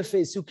them in the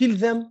face. You kill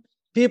them,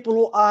 people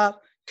who are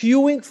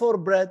queuing for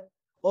bread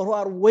or who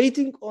are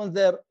waiting on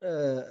their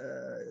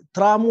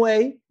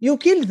tramway, you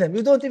kill them.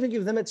 You don't even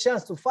give them a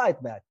chance to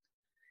fight back.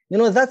 You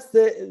know, that's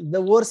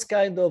the worst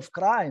kind of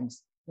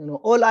crimes. You know,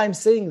 all I'm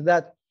saying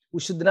that we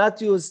should not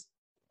use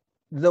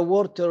the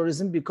word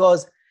terrorism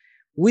because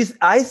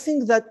I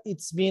think that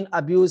it's been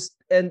abused,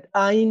 and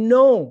I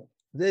know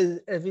there's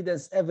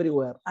evidence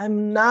everywhere.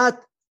 I'm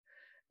not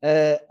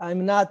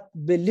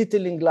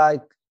belittling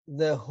like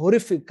the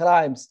horrific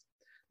crimes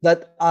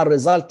that are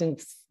resulting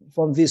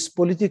from these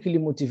politically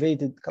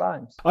motivated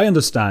crimes. I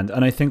understand,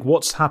 and I think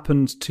what's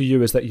happened to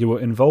you is that you were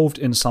involved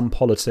in some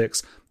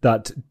politics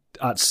that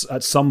at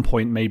some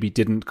point maybe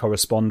didn't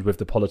correspond with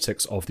the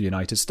politics of the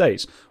United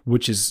States,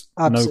 which is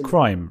no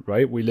crime,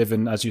 right? We live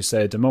in, as you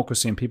say, a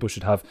democracy, and people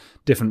should have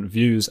different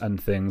views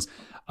and things.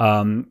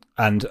 And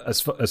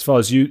as far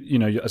as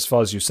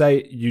you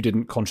say, you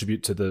didn't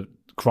contribute to the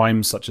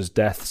crimes such as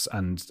deaths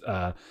and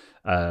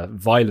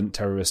violent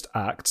terrorist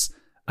acts,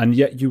 and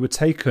yet you were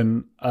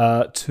taken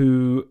at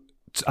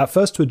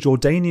first to a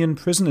Jordanian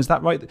prison. Is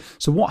that right?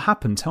 So what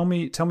happened? Tell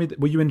me.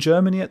 Were you in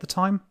Germany at the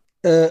time?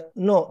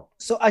 No.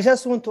 So I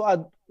just want to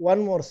add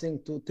one more thing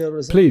to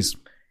terrorism. Please.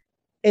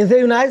 In the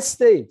United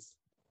States,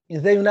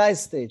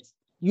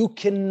 you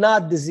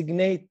cannot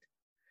designate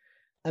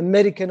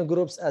American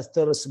groups as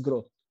terrorist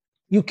group.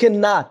 You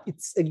cannot.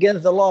 It's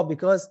against the law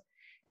because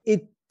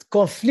it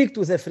conflicts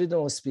with the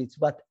freedom of speech.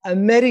 But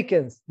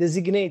Americans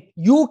designate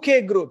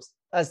UK groups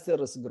as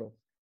terrorist group.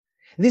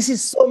 This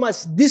is so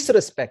much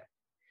disrespect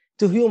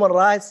to human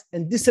rights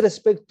and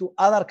disrespect to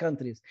other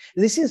countries.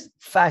 This is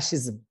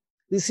fascism.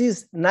 This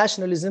is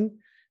nationalism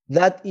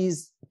that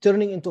is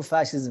turning into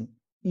fascism.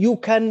 You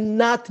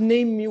cannot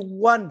name me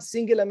one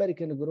single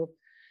American group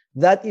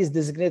that is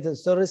designated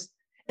as terrorist.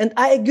 And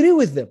I agree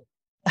with them.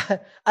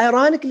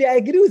 Ironically, I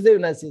agree with the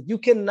United States. You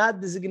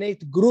cannot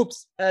designate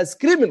groups as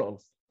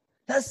criminals.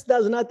 That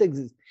does not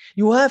exist.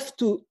 You have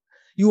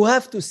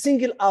to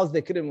single out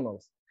the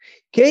criminals.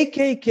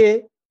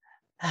 KKK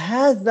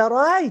has the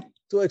right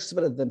to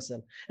express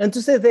themselves and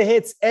to say they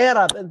hate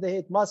Arab and they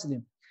hate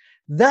Muslim.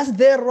 That's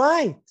their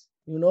right,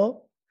 you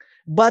know,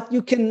 but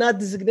you cannot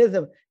designate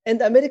them. And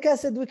America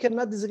said we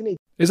cannot designate.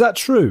 Is that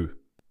true?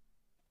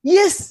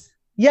 Yes.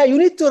 Yeah, you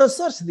need to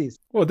research this.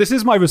 Well, this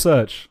is my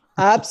research.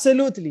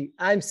 Absolutely.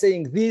 I'm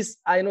saying this.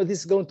 I know this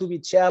is going to be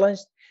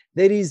challenged.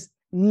 There is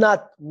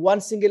not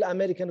one single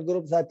American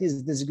group that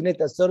is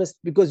designated as terrorist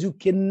because you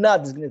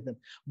cannot designate them.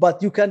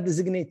 But you can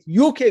designate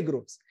UK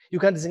groups. You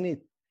can designate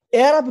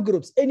Arab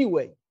groups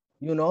anyway,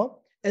 you know,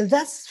 and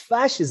that's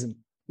fascism.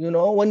 You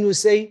know, when you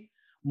say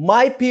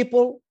my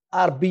people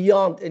are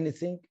beyond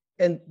anything,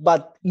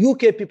 but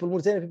UK people,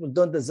 Mauritanian people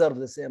don't deserve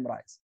the same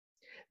rights.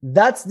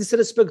 That's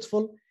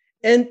disrespectful.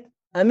 And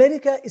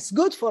America is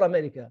good for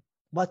America.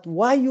 But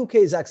why UK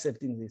is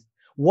accepting this?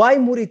 Why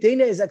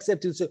Mauritania is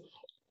accepting this?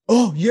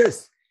 Oh,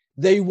 yes,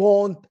 they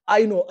want,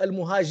 I know,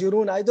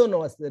 Al-Muhajirun. I don't know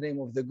what's the name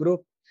of the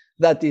group.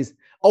 That is,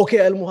 okay,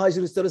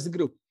 Al-Muhajirun is terrorist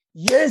group.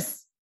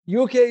 Yes,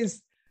 UK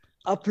is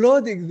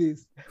applauding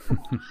this.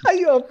 Why are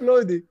you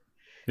applauding?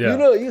 Yeah. You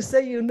know, you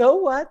say, you know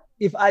what?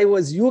 If I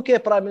was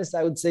UK Prime Minister,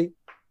 I would say,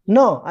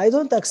 no, I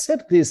don't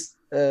accept this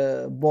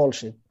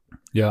bullshit.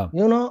 Yeah,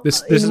 you know,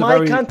 this in is my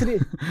very,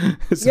 country,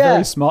 it's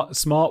a very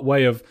smart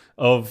way of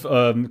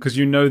because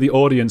you know the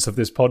audience of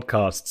this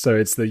podcast, so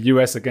it's the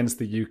US against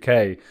the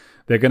UK.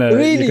 They're gonna,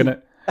 really? You're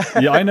gonna,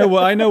 yeah, I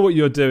know what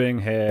you're doing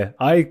here.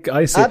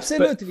 I see.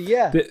 Absolutely,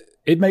 yeah.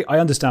 I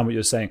understand what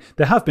you're saying.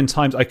 There have been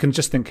times, I can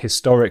just think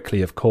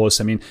historically, of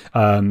course. I mean,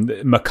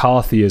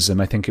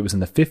 McCarthyism, I think it was in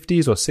the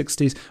 50s or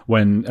 60s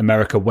when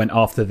America went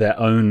after their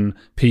own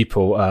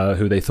people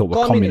who they thought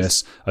were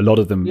communists. A lot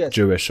of them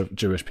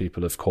Jewish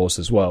people, of course,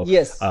 as well.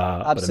 Yes,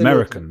 but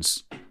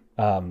Americans.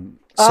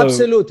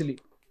 Absolutely.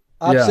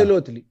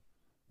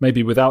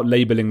 maybe without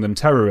labeling them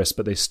terrorists,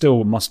 but they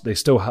still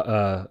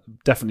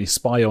definitely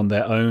spy on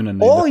their own.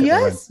 And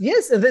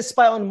yes, and they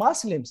spy on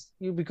Muslims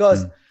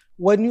because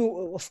when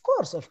you, of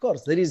course,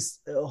 there is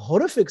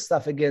horrific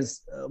stuff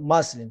against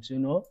Muslims, you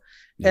know.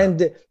 Yeah.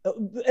 And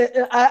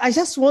I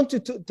just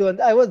wanted to,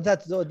 and I want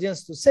that the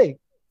audience to say,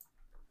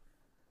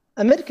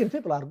 American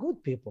people are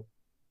good people,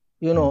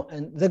 you know,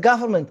 and the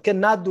government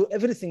cannot do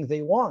everything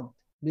they want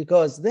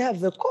because they have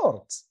the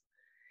courts.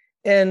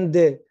 And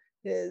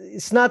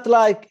it's not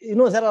like, you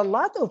know, there are a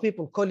lot of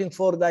people calling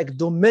for like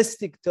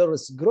domestic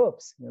terrorist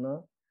groups, you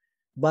know,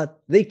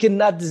 but they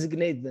cannot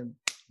designate them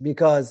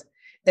because,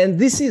 and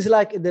this is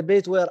like a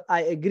debate where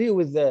I agree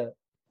with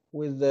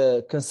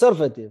the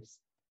conservatives,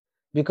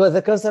 because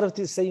the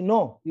conservatives say,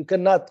 no, you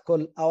cannot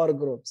call our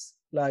groups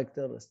like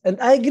terrorists. And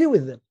I agree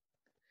with them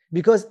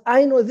because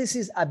I know this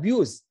is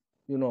abuse,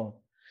 you know,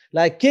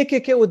 like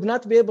KKK would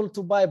not be able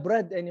to buy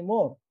bread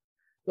anymore.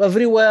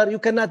 Everywhere you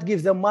cannot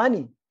give them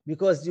money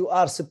because you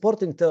are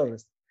supporting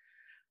terrorists.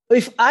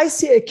 If I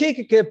see a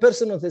KKK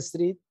person on the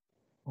street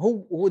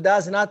who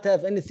does not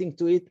have anything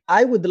to eat,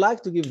 I would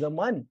like to give them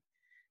money,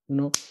 you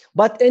know.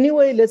 But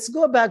anyway, let's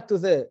go back to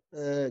the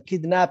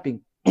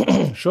kidnapping.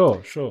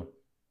 Sure.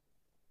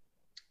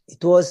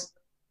 It was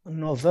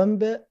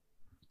November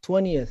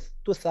 20th,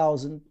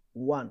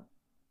 2001.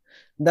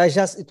 And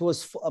it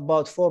was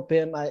about 4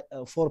 p.m.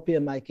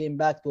 I came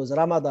back. It was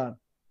Ramadan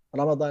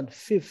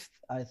 5th,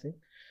 I think.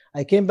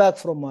 I came back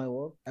from my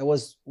work. I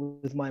was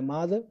with my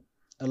mother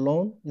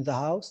alone in the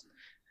house.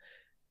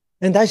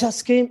 And I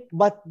just came,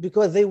 but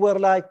because they were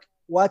like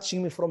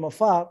watching me from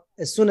afar,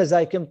 as soon as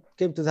I came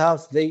to the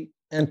house, they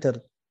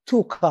entered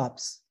 2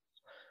 cops.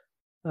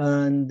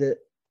 And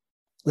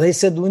they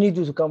said, we need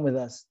you to come with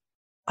us.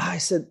 I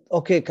said,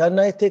 okay, can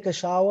I take a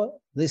shower?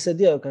 They said,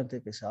 yeah, you can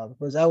take a shower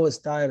because I was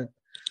tired.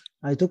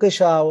 I took a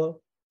shower,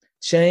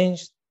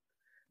 changed,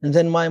 and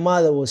then my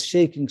mother was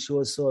shaking. She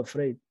was so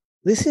afraid.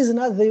 This is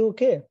not the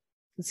UK.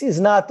 This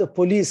is not the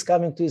police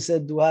coming to you,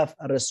 said, you have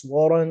arrest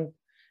warrant,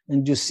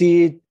 and you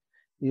see it,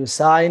 you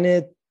sign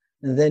it,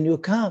 and then you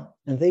come.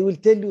 And they will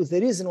tell you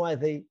the reason why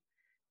they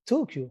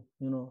took you,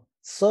 you know,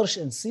 search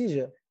and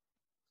seizure.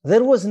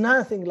 There was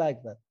nothing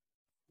like that.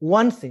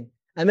 One thing,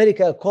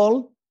 America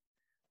called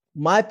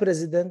my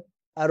president,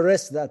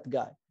 arrest that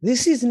guy.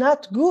 This is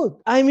not good.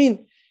 I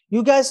mean,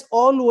 you guys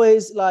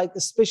always, like,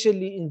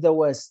 especially in the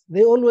West,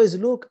 they always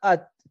look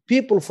at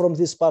people from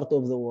this part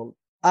of the world,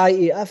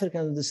 i.e.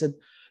 Africans, they said,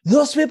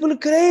 those people are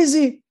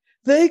crazy.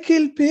 They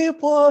kill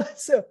people.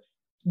 So,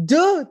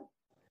 dude,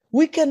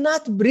 we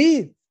cannot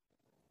breathe.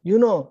 You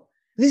know,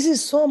 this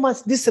is so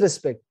much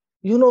disrespect.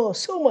 You know,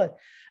 so much.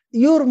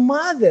 Your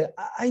mother,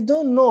 I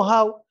don't know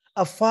how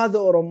a father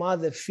or a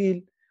mother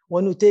feel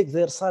when you take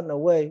their son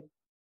away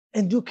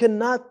and you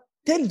cannot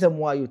tell them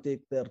why you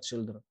take their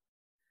children.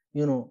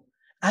 You know,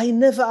 I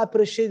never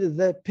appreciated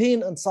the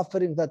pain and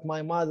suffering that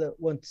my mother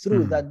went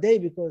through that day,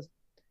 because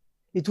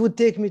it would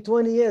take me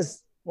 20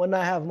 years when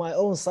I have my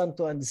own son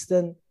to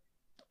understand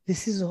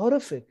this is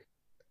horrific.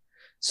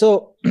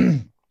 So,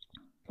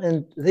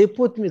 and they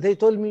told me,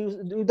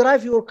 you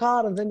drive your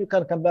car and then you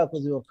can come back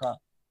with your car.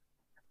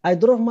 I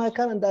drove my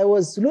car and I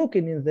was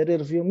looking in the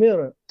rearview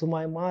mirror to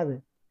my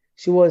mother.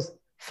 She was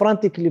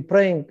frantically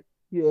praying,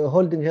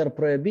 holding her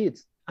prayer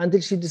beads, until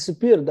she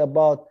disappeared.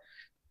 About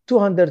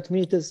 200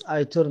 meters,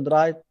 I turned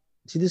right.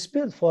 She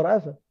disappeared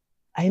forever.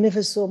 I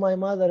never saw my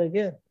mother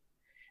again.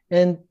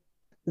 And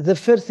the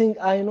first thing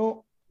I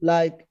know,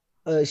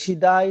 she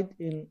died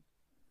in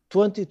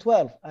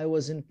 2012. I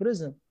was in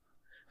prison,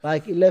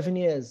 11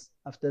 years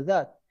after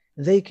that.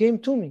 They came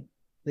to me.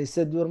 They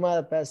said, your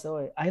mother passed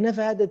away. I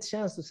never had a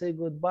chance to say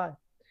goodbye.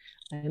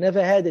 I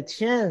never had a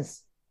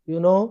chance,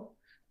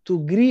 to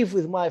grieve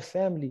with my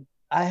family.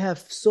 I have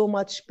so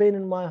much pain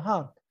in my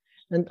heart.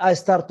 And I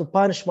start to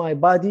punish my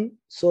body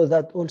so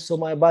that also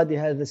my body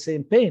has the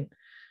same pain.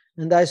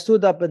 And I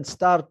stood up and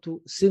start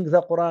to sing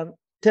the Quran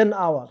 10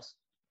 hours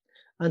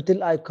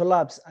until I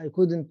collapsed. I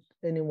couldn't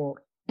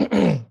anymore.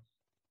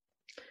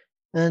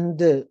 And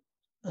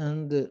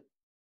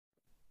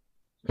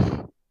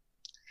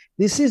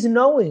this is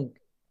knowing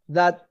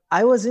that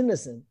I was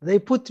innocent. They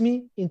put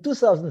me in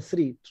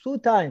 2003, 2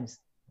 times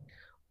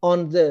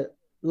on the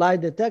lie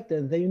detector,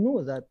 and they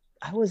knew that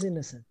I was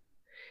innocent.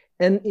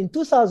 And in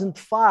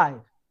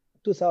 2005,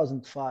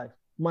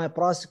 my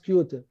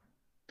prosecutor,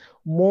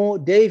 Mo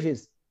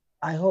Davis,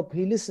 I hope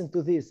he listened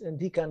to this and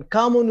he can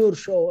come on your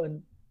show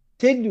and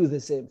tell you the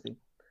same thing.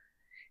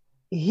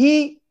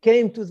 He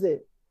came to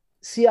the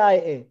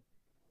CIA,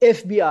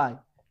 FBI,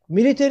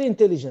 military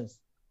intelligence,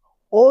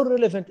 all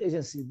relevant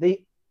agencies.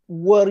 They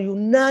were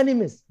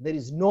unanimous. There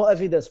is no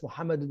evidence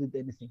Muhammad did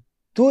anything.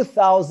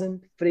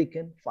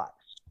 2005.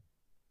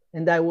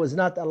 And I was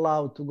not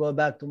allowed to go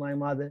back to my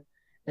mother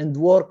and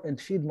work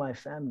and feed my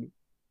family.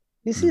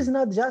 This is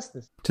not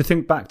justice. To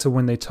think back to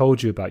when they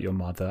told you about your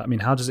mother, I mean,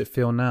 how does it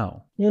feel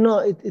now?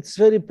 It's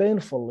very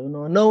painful,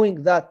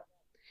 knowing that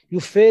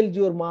you failed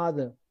your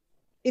mother.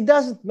 It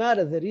doesn't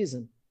matter the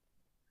reason.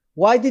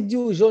 Why did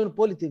you join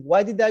politics?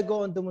 Why did I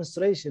go on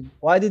demonstration?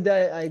 Why did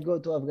I go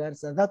to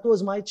Afghanistan? That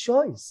was my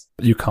choice.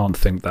 You can't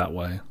think that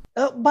way.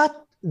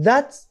 But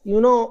that's,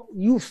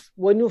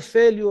 when you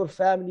fail your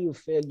family, you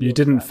fail. You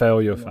didn't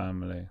fail your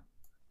family.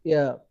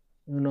 Yeah,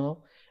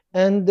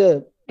 and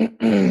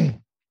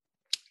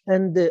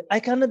I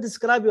cannot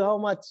describe you how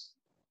much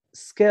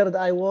scared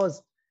I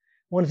was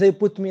when they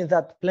put me in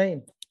that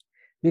plane,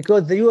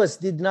 because the US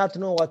did not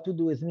know what to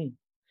do with me,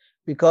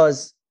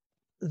 because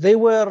they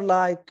were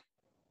like,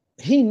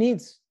 he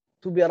needs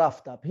to be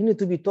roughed up. He needs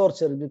to be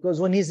tortured, because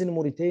when he's in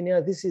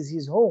Mauritania, this is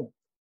his home.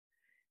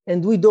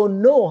 And we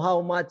don't know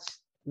how much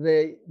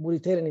the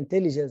Mauritanian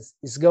intelligence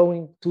is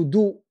going to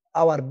do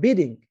our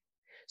bidding.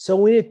 So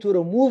we need to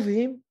remove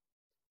him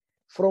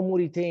from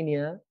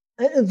Mauritania.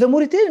 And the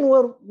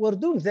Mauritanians were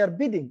doing their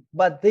bidding,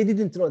 but they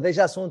didn't know. They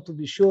just want to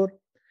be sure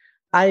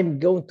I'm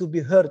going to be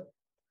hurt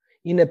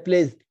in a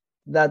place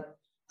that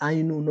I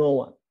knew no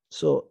one.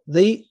 So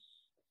they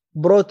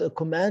brought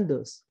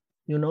commandos,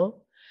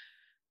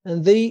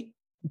 and they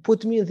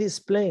put me in this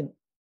plane.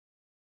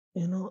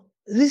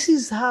 This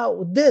is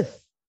how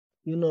death,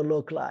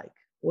 look like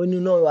when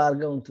you are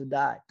going to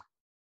die.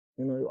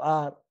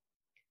 There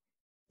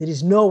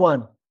is no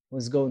one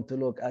who's going to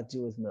look at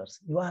you with mercy.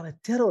 You are a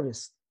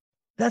terrorist.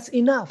 That's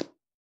enough.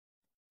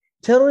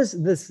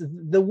 Terrorist,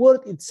 the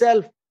word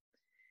itself,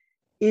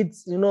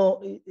 it's,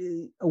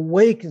 it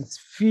awakens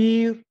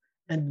fear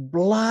and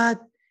blood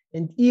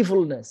and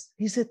evilness.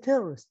 He's a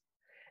terrorist.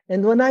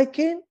 And when I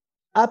came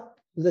up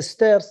the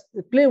stairs,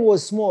 the plane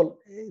was small.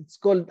 It's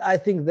called, I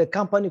think, the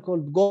company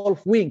called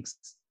Gulf Wings,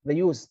 they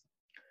used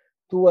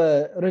to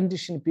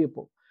rendition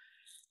people.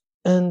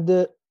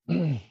 And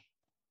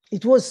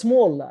it was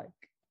small, like,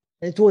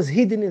 it was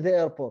hidden in the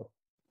airport.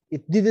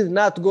 It did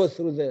not go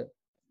through the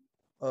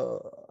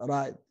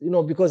ride,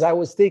 because I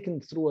was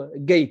taken through a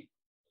gate,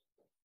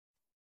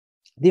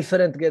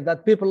 different gate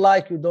that people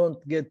like you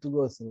don't get to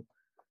go through,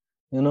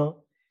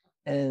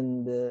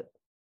 and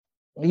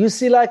you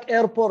see like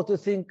airport, you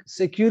think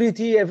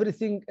security,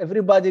 everything,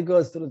 everybody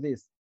goes through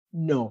this.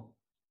 No,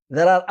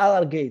 there are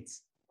other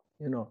gates,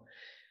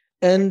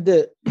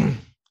 and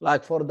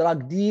like for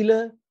drug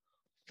dealer,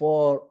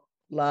 for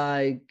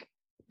like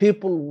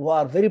people who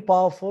are very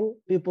powerful,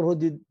 people who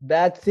did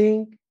bad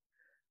thing,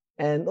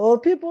 or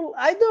people,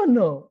 I don't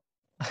know.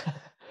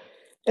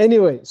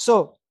 Anyway,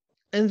 so,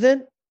 and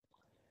then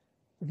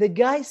the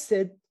guy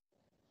said,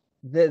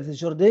 the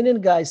Jordanian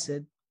guy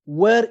said,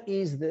 where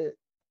is the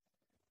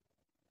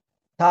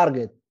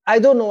target? I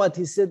don't know what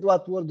he said,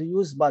 what word he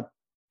used, but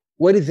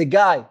where is the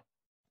guy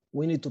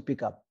we need to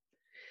pick up?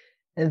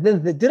 And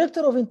then the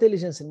director of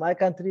intelligence in my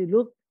country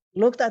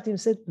looked at him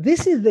and said,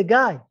 this is the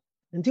guy.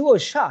 And he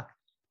was shocked.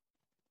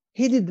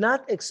 He did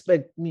not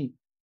expect me,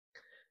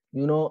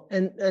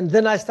 and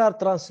then I start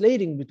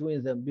translating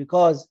between them,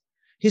 because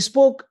he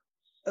spoke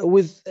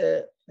with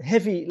a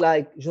heavy,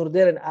 like,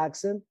 Jordanian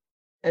accent.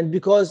 And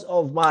because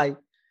of my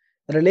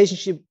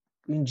relationship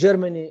in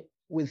Germany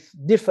with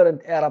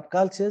different Arab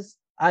cultures,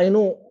 I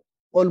know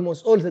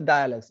almost all the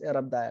dialects,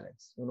 Arab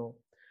dialects,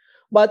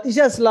 But it's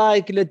just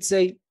like, let's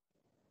say,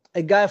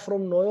 a guy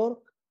from New York,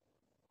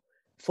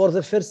 for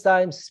the first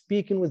time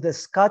speaking with a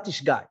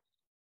Scottish guy.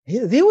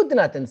 He would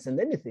not understand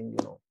anything,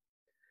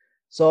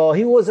 So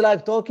he was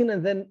like talking,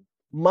 and then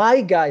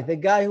my guy, the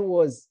guy who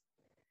was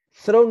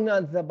throwing me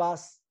under the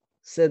bus,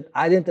 said,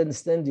 I didn't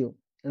understand you.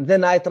 And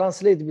then I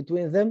translate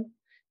between them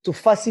to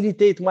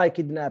facilitate my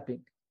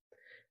kidnapping,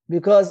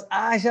 because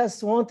I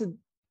just wanted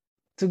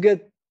to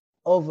get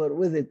over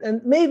with it.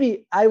 And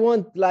maybe I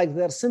want like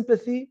their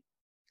sympathy,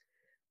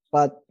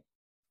 but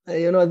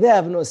they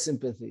have no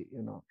sympathy,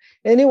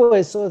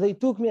 Anyway, so they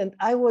took me, and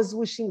I was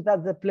wishing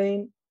that the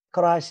plane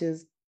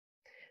crashes.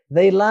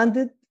 They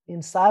landed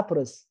in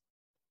Cyprus.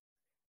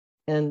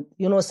 And,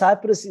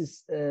 Cyprus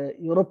is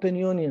European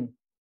Union.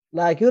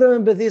 Like, you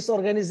remember this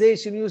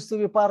organization used to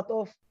be part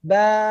of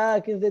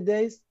back in the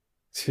days?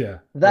 Yeah.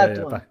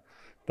 That one.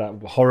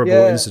 That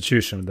horrible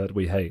institution that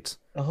we hate.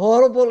 A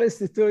horrible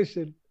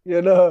institution,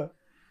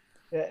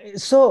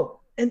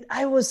 So, and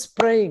I was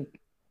praying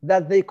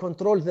that they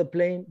control the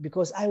plane,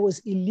 because I was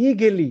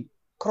illegally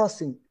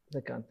crossing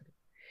the country.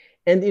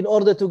 And in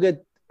order to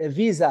get a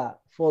visa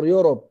for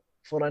Europe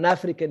for an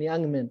African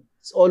young man,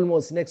 it's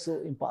almost next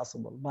to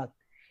impossible. But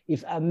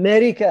if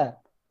America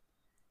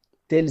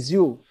tells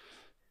you,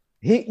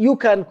 you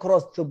can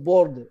cross the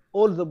border,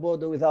 all the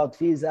border, without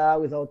visa,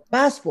 without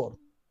passport,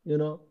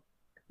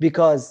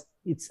 because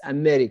it's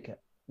America,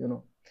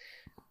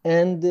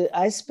 And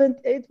I spent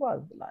 8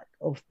 months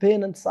of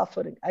pain and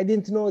suffering. I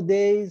didn't know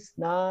days,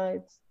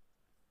 nights.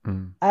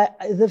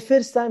 The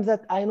first time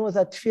that I know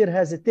that fear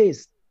has a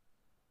taste.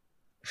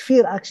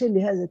 Fear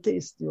actually has a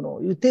taste,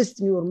 You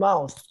taste in your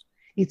mouth.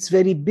 It's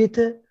very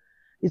bitter.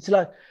 It's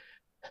like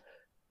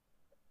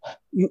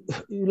you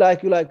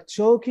like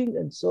choking,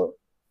 and so.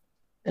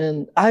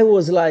 And I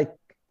was like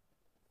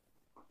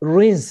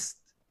rinsed,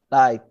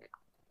 like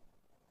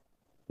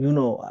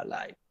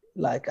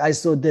I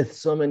saw death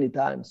so many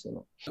times,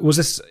 Was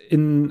this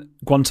in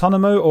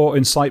Guantanamo or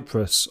in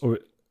Cyprus? Or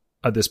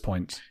at this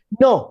point?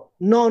 No.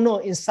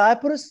 In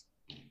Cyprus,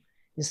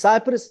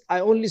 I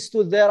only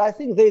stood there. I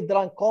think they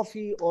drank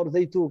coffee or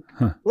they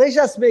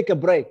just make a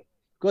break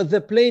because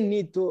the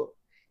plane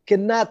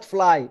cannot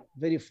fly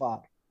very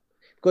far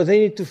because they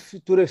need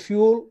to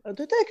refuel and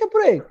to take a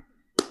break.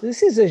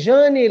 This is a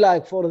journey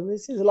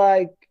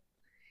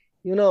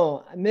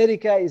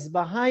America is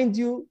behind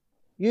you.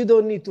 You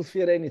don't need to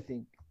fear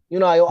anything.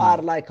 You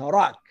are like a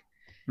rock.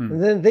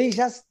 And then they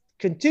just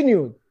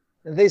continued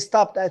and they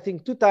stopped, I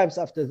think, 2 times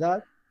after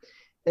that.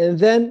 And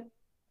then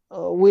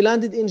we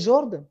landed in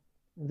Jordan.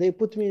 They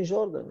put me in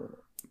Jordan.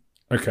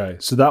 Okay,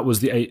 so that was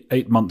the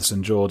 8 months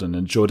in Jordan,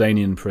 in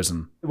Jordanian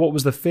prison. What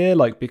was the fear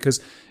like? Because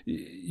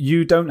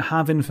you don't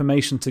have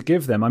information to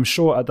give them. I'm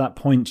sure at that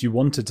point you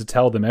wanted to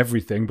tell them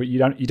everything, but you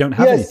don't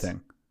have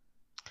anything.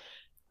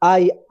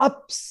 I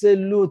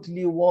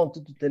absolutely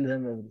wanted to tell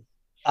them everything.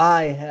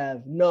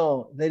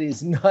 There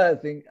is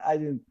nothing I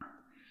didn't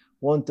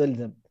want to tell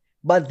them.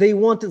 But they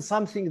wanted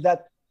something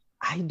that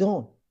I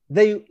don't.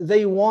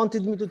 They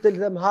wanted me to tell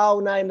them how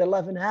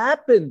 9/11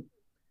 happened.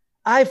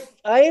 I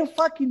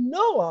fucking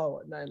know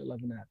how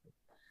 9/11 happened.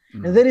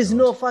 And there is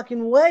no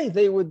fucking way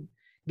they would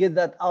get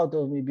that out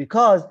of me,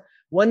 because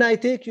when I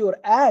take your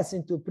ass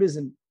into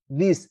prison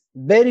this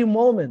very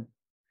moment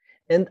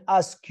and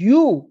ask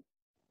you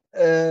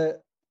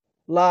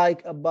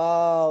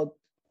about,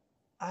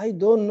 I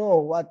don't know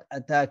what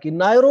attack in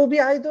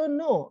Nairobi, I don't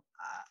know,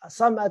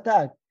 some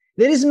attack.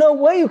 There is no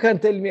way you can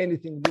tell me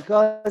anything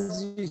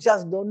because you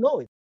just don't know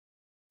it.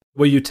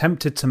 Were you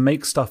tempted to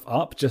make stuff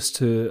up just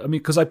to? I mean,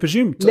 because I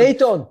presume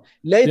later on,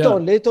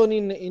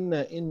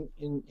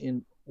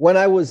 in when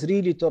I was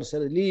really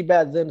tortured, really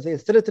bad, then they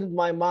threatened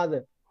my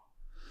mother.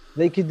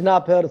 They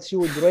kidnapped her. She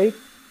would rape.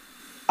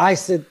 I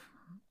said,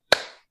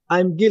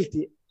 "I'm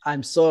guilty.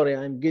 I'm sorry.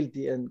 I'm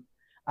guilty, and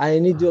I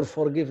need your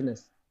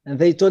forgiveness." And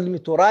they told me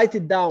to write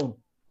it down.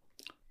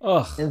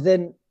 And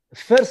then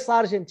First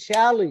Sergeant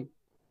Charlie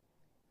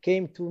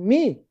came to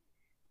me,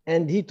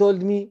 and he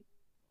told me,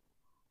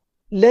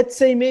 let's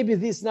say maybe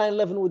this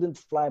 9/11 wouldn't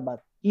fly,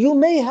 but you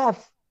may have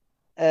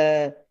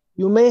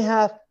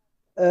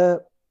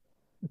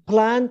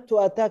planned to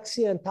attack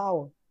CN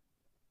Tower.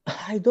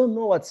 I don't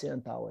know what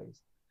CN Tower is.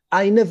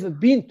 I never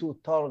been to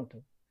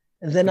Toronto.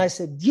 And then I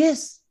said,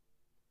 yes,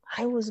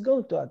 I was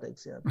going to attack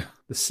CN.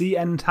 The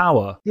CN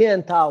Tower?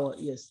 CN Tower,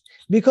 yes.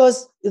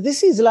 Because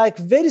this is like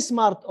very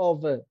smart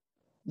of the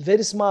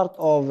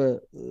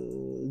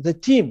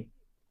team,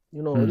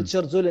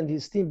 Richard Zoll and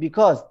his team,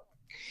 because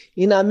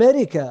in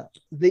America,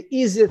 the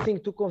easier thing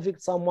to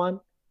convict someone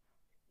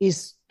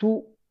is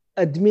to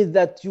admit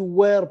that you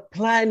were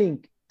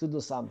planning to do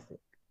something,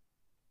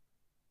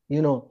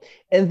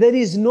 and there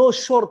is no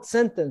short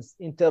sentence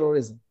in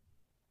terrorism.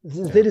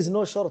 There is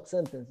no short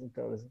sentence in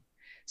terrorism.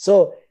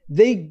 So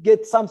they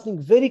get something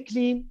very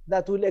clean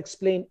that will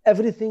explain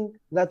everything,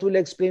 that will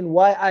explain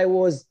why I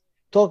was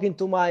talking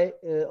to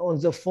on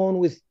the phone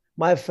with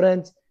my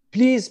friends.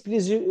 Please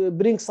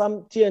bring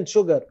some tea and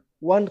sugar,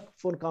 one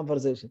phone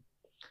conversation.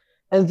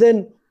 And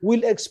then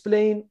we'll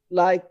explain,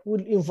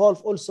 we'll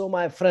involve also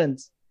my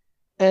friends.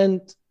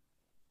 And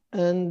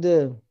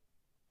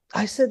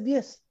I said,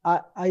 yes,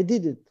 I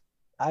did it.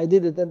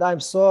 And I'm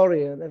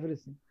sorry and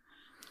everything.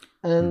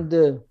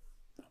 And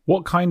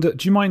what do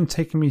you mind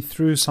taking me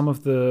through some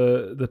of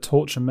the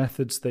torture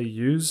methods they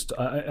used?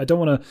 I don't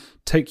want to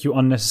take you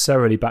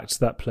unnecessarily back to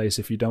that place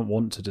if you don't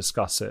want to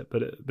discuss it,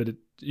 but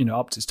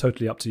it's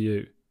totally up to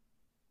you.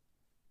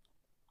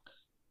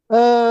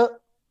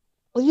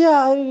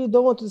 Yeah, I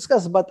don't want to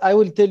discuss, but I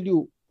will tell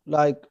you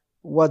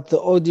what the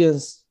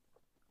audience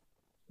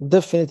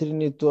definitely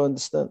need to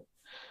understand.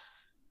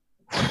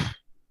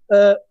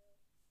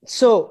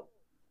 So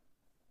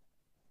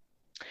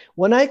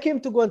when I came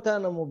to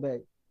Guantanamo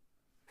Bay,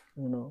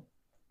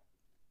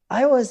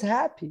 I was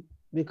happy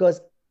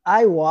because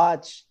I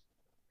watched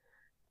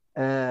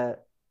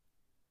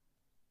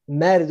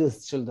Married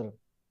with Children,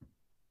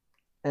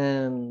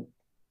 and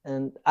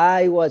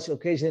I watch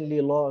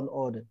occasionally Law and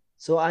Order.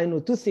 So I know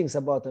 2 things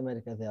about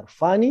America. They are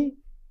funny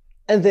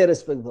and they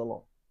respect the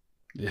law.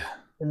 Yeah.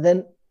 And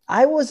then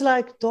I was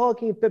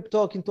pep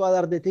talking to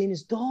other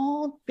detainees.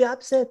 Don't be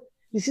upset.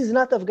 This is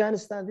not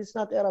Afghanistan. This is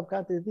not Arab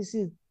country. This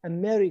is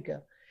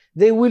America.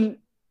 You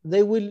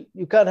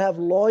can have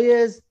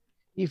lawyers.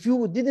 If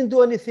you didn't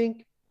do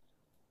anything,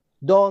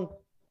 don't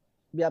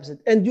be upset.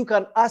 And you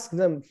can ask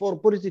them for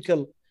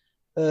political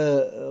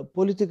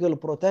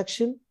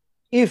protection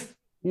if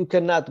you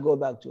cannot go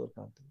back to your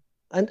country.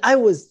 And I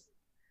was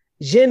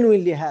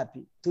genuinely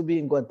happy to be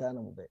in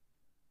Guantanamo Bay.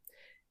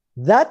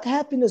 That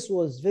happiness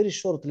was very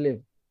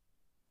short-lived.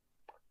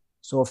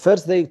 So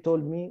first they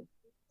told me,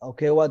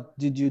 okay, what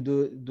did you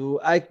do?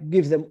 I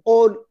give them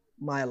all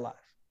my life.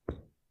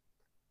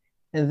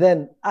 And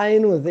then I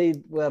knew they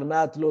were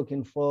not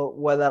looking for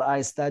whether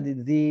I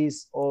studied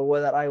this or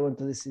whether I went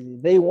to the city.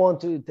 They want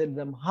to tell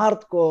them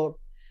hardcore,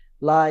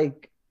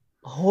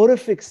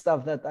 horrific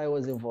stuff that I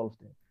was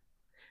involved in.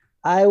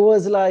 I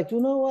was like,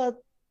 you know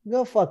what?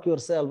 Go fuck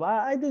yourself.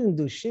 I didn't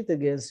do shit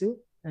against you.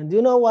 And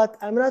you know what?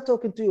 I'm not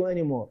talking to you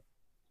anymore.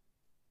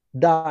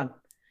 Done.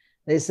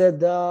 They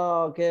said,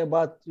 okay,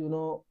 but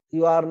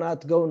you are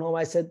not going home.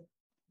 I said,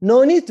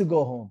 no need to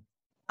go home.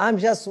 I'm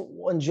just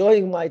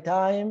enjoying my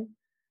time.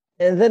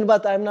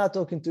 But I'm not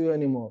talking to you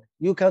anymore.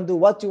 You can do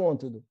what you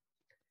want to do.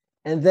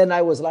 And then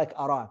I was like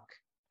Iraq,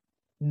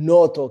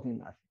 no talking,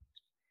 nothing.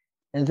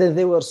 And then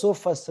they were so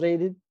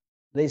frustrated.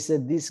 They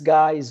said, this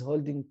guy is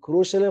holding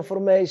crucial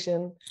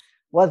information.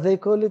 What they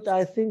call it,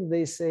 I think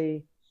they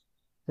say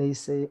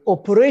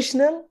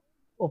operational,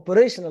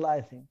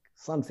 I think,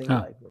 something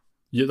like that.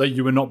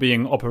 You were not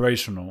being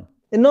operational?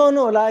 No,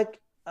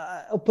 like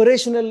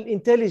operational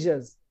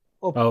intelligence.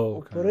 Okay.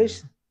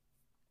 Operation.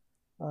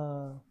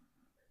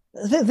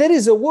 There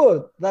is a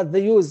word that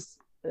they use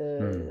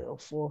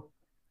for,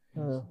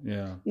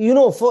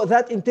 for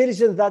that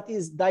intelligence that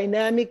is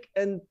dynamic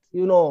and,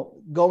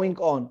 going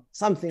on,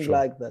 something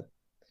like that.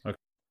 Okay.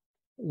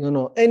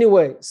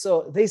 Anyway,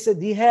 so they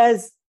said he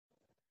has,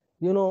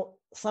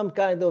 some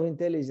kind of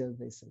intelligence,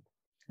 they said.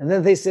 And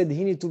then they said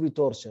he needs to be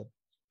tortured.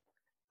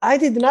 I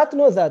did not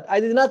know that. I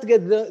did not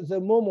get the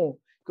memo,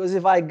 because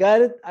if I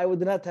got it, I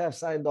would not have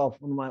signed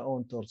off on my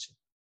own torture.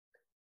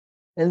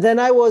 And then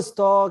I was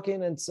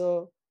talking and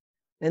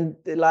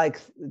like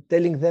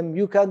telling them,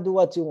 you can do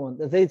what you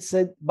want. And they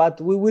said, but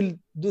we will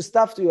do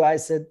stuff to you. I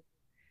said,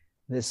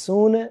 the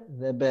sooner,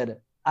 the better.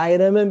 I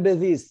remember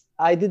this.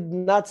 I did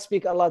not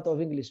speak a lot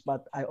of English,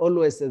 but I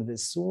always said, the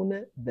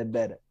sooner, the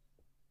better.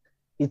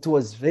 It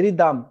was very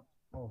dumb.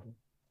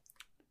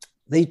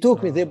 They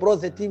took me, they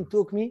brought the team,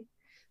 took me.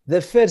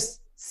 The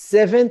first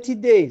 70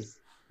 days,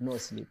 no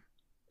sleep.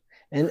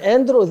 And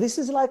Andrew, this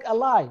is like a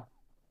lie,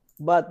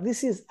 but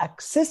this is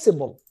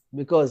accessible,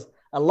 because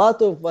a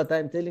lot of what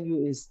I'm telling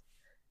you is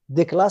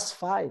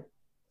declassified.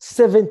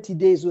 70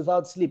 days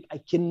without sleep. I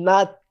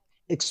cannot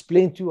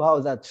explain to you how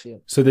that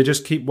feels. So they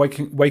just keep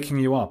waking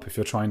you up if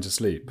you're trying to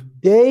sleep?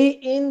 Day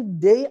in,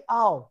 day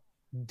out.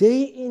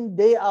 Day in,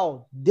 day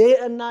out. Day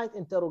and night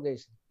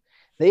interrogation.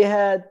 They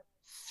had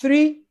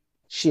 3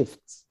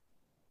 shifts.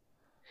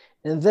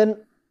 And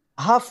then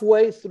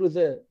halfway through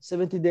the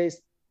 70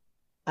 days,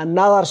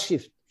 another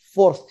shift,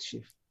 4th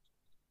shift.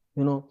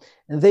 And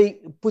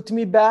they put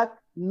me back,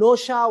 no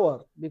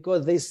shower,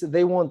 because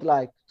they want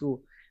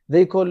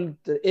they call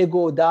it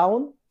ego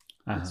down.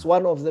 It's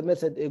one of the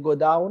method, ego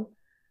down.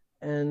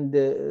 And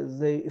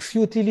the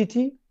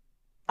futility,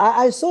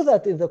 I saw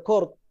that in the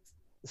court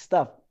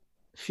stuff.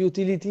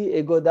 Futility,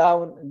 ego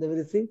down, and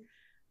everything.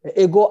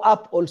 Ego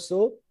up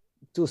also,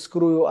 to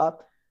screw you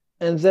up.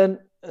 And then,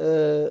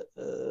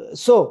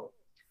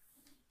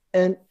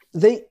 and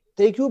they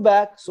take you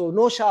back, so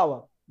no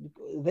shower.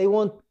 They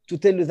want to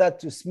tell you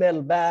that you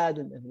smell bad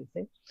and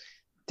everything.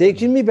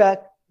 Taking me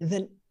back, and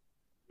then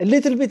a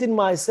little bit in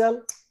my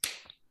cell,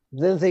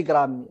 then they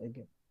grab me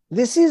again.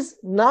 This is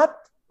not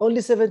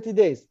only 70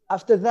 days.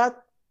 After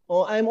that,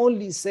 I'm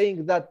only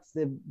saying that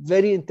the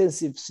very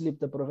intensive sleep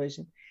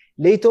deprivation.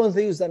 Later on,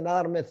 they use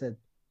another method.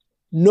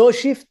 No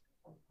shift,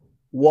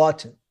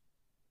 water.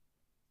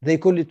 They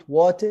call it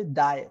water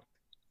diet.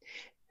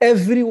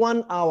 Every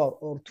 1 hour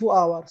or 2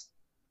 hours,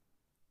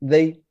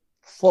 they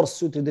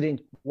force you to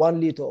drink 1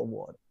 liter of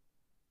water.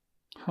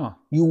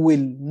 You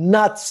will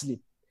not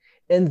sleep.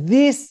 And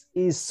this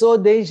is so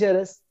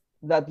dangerous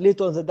that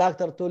later on the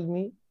doctor told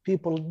me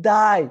people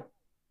die.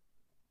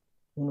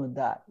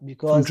 Die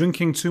because from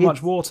drinking too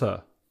much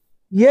water.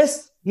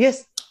 Yes,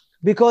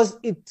 because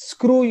it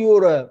screw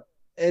your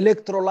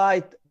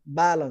electrolyte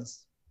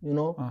balance.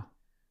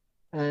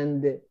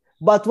 And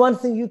but one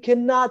thing, you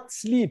cannot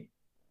sleep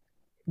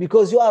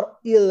because you are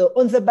either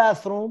on the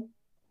bathroom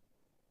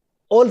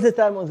all the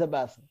time on the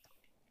bathroom.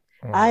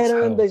 I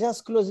remember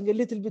just closing a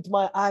little bit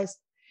my eyes,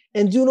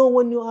 and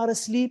when you are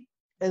asleep,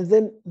 and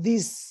then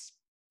this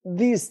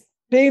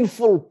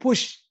painful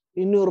push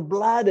in your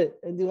bladder,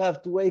 and you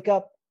have to wake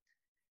up.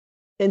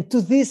 And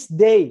to this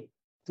day,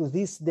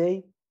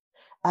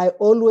 I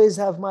always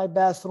have my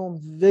bathroom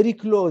very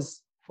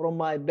close from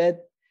my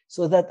bed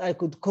so that I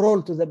could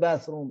crawl to the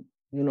bathroom,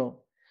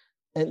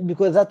 and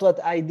because that's what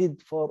I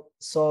did for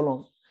so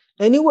long.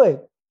 Anyway,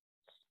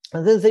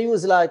 and then they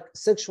use like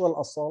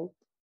sexual assault,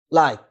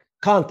 like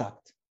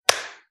contact.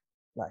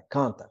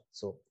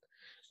 So,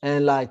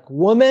 and like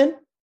women,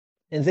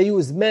 and they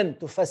use men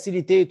to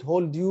facilitate,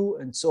 hold you,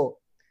 and so.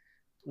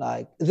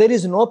 Like there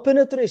is no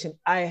penetration.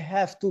 I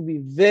have to be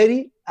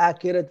very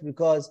accurate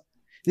because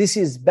this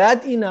is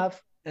bad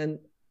enough, and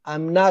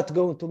I'm not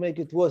going to make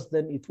it worse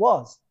than it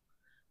was.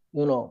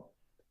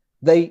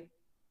 They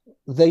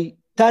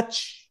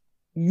touch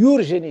your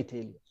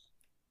genitalia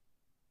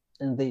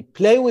and they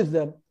play with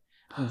them,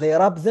 and they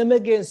rub them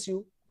against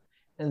you,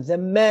 and the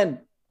men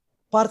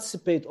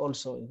participate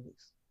also in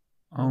this.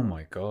 Oh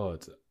my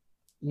God.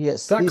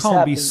 Yes. That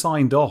can't be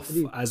signed off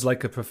as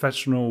like a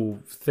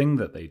professional thing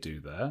that they do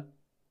there.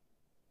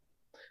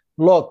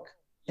 Look,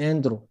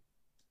 Andrew,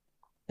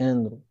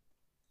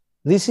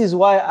 this is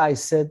why I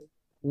said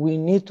we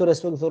need to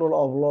respect the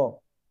rule of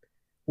law.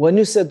 When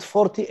you said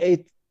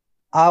 48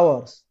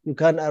 hours, you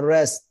can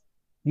arrest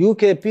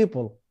UK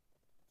people.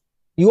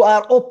 You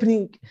are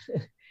opening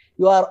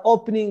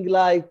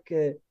like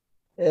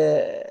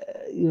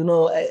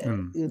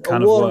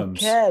Can of worms.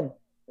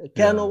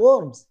 Can of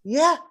worms.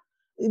 Yeah,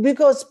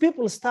 because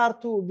people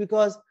start to,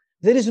 because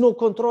there is no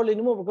control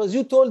anymore. Because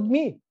you told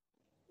me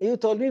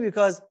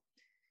because,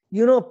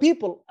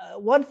 people,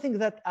 one thing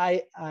that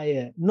I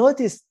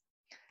noticed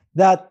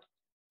that,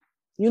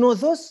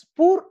 those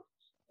poor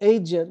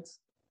agents,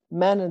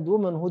 men and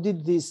women who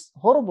did this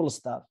horrible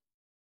stuff,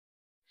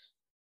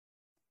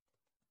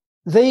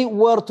 they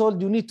were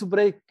told, you need to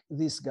break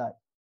this guy.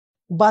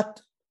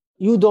 But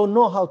you don't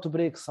know how to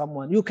break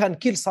someone. You can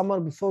kill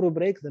someone before you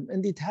break them.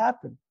 And it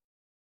happened.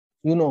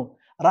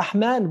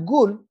 Rahman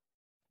Gul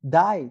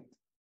died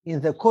in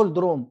the cold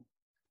room,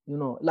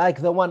 like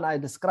the one I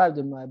described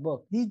in my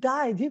book. He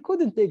died. He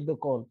couldn't take the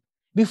cold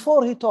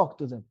before he talked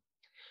to them.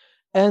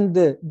 And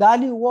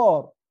Dali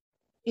War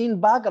in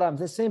Bagram,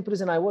 the same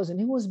prison I was in,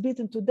 he was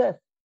beaten to death.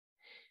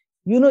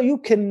 You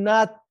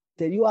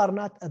are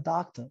not a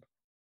doctor.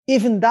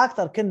 Even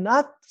doctor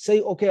cannot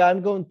say, okay,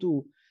 I'm going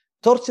to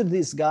torture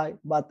this guy,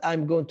 but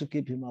I'm going to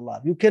keep him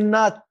alive. You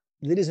cannot,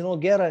 there is no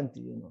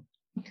guarantee,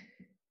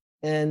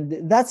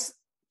 And that's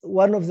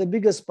one of the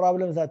biggest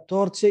problems, that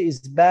torture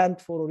is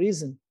banned for a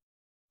reason.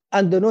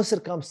 Under no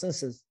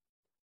circumstances,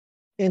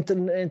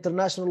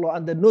 international law,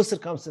 under no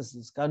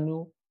circumstances can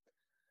you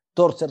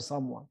torture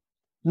someone.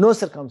 No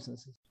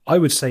circumstances. I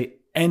would say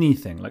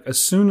anything. Like,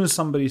 as soon as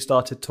somebody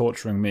started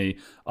torturing me,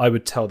 I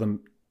would tell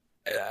them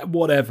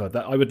whatever,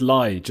 that I would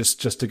lie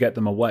just to get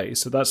them away.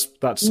 So that's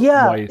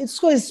why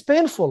it's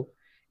painful.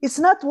 It's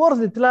not worth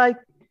it.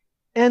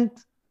 And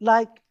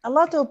a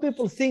lot of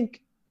people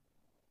think,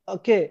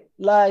 okay,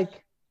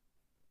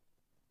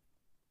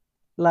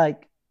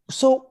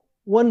 so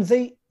when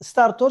they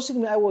start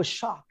torturing me, I was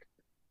shocked.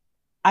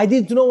 I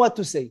didn't know what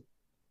to say,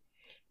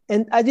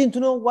 and I didn't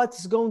know what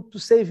is going to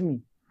save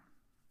me,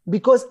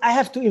 because I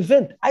have to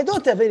invent. I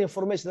don't have any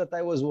information that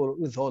I was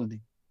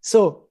withholding,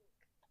 so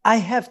I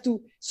have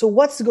to. So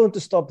what's going to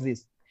stop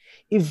this?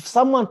 If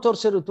someone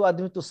tortured you to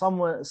admit to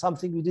someone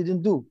something you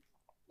didn't do,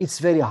 it's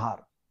very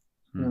hard.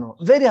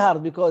 Very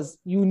hard, because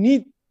you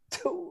need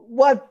to.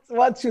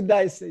 What should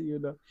I say?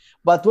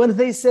 But when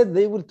they said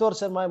they will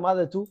torture my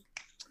mother too,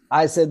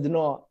 I said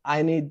no.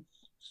 I need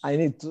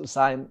to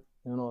sign.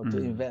 To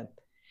invent.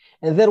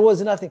 And there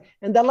was nothing.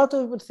 And a lot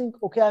of people think,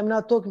 okay, I'm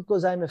not talking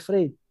because I'm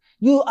afraid.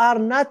 You are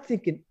not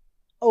thinking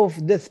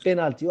of death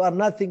penalty. You are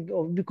not thinking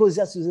of, because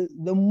that's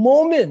the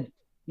moment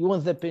you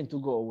want the pain to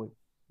go away.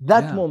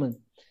 That moment.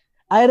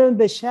 I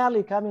remember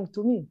Charlie coming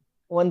to me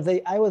when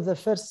I was the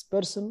first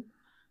person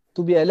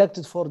to be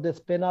elected for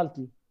death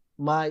penalty.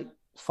 My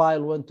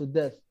file went to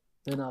death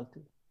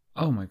penalty.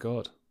 Oh my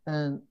God.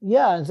 And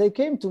and they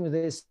came to me.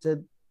 They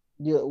said,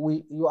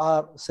 you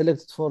are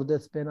selected for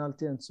death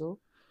penalty, and so,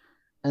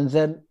 and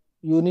then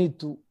we need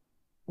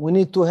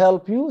to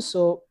help you.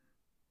 So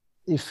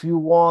if you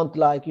want,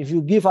 if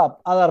you give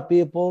up other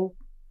people,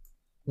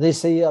 they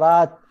say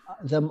rat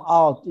them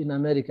out in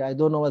America. I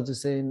don't know what to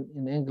say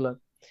in England.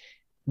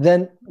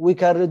 Then we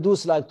can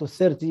reduce to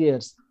 30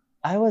 years.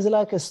 I was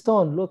like a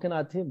stone looking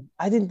at him.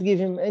 I didn't give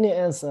him any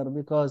answer,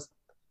 because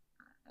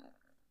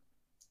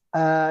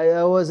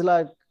I was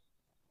like,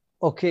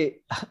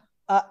 okay,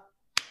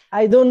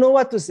 I don't know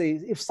what to say.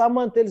 If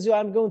someone tells you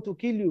I'm going to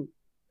kill you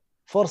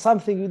for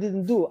something you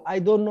didn't do, I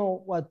don't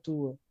know what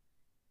to,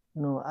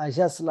 I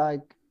just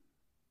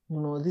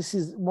this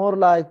is more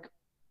like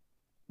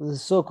the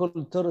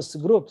so-called terrorist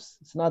groups.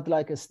 It's not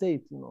like a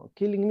state,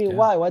 killing me. Yeah.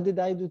 Why? What did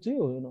I do to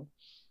you,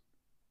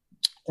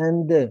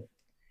 And there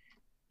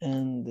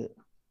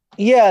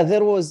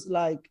was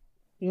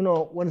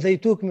when they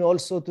took me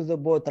also to the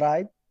boat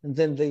ride, and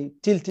then they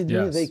tilted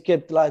me, they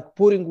kept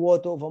pouring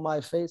water over my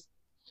face.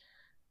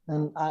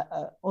 And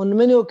on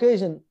many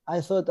occasions, I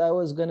thought I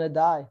was going to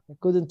die. I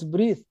couldn't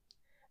breathe.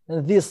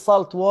 And this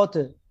salt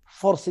water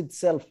forced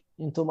itself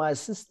into my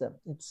system.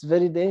 It's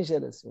very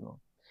dangerous,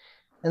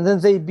 And then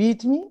they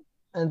beat me.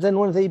 And then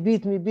when they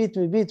beat me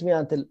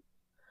until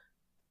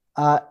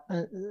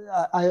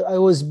I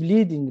was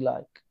bleeding.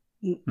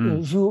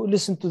 If you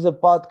listen to the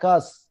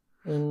podcast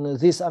in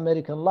This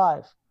American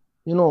Life,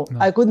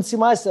 I couldn't see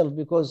myself,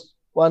 because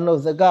one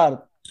of the guard,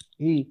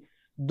 he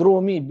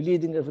drew me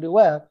bleeding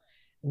everywhere.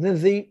 And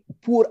then they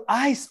pour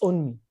ice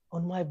on me,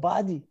 on my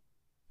body,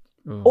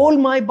 all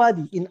my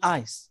body in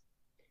ice.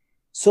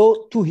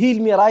 So to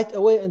heal me right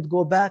away and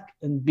go back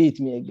and beat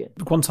me again.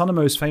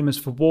 Guantanamo is famous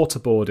for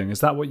waterboarding.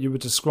 Is that what you were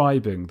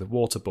describing, the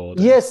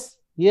waterboarding?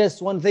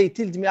 Yes. When they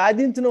told me, I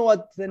didn't know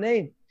what the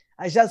name.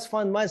 I just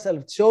found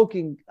myself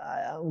choking.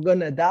 I'm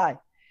going to die.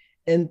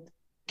 And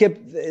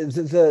kept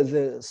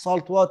the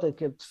salt water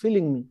kept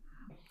filling me.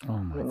 Oh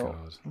my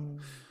God.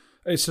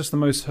 It's just the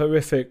most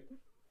horrific,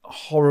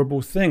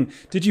 horrible thing.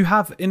 Did you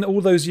have, in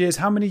all those years,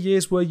 how many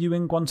years were you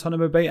in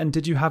Guantanamo Bay, and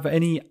did you have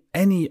any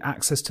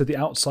access to the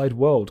outside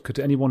world? Could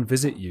anyone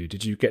visit you?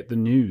 Did you get the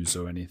news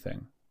or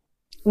anything?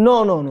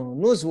 No.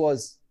 News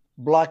was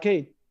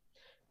blockade.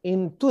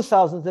 In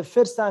 2000, the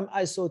first time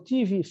I saw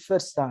TV,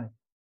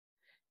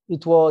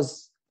 it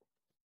was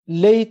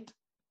late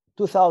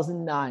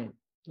 2009,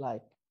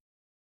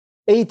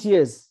 8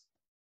 years.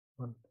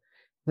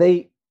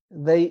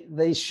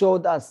 they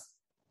showed us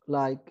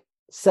like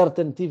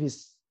certain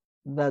TVs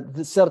that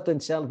the certain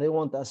channel they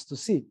want us to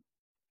see.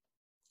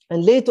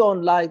 And later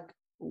on, like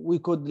we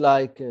could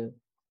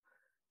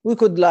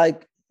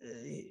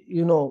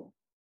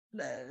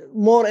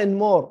more and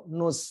more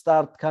news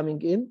start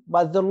coming in,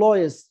 but the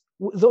lawyers,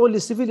 the only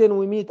civilian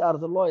we meet are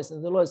the lawyers,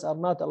 and the lawyers are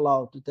not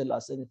allowed to tell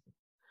us anything,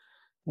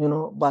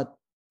 but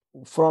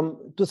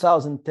from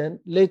 2010,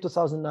 late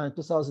 2009,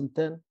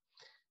 2010,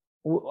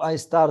 I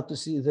started to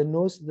see the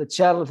news, the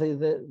channel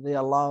they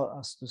allow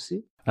us to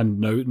see. And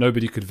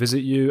nobody could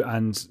visit you,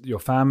 and your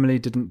family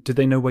did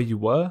they know where you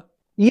were?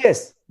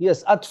 Yes.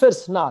 At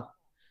first, not.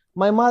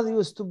 My mother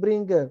used to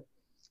bring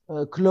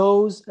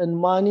clothes and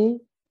money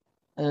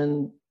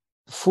and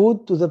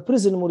food to the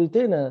prison in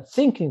Mauritania,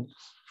 thinking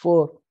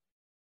for,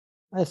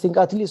 I think,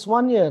 at least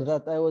 1 year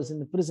that I was in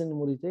the prison in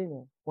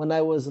Mauritania. When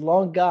I was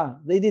long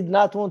gone, they did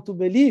not want to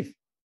believe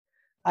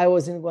I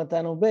was in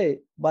Guantanamo Bay.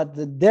 But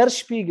the Der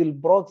Spiegel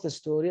broke the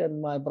story,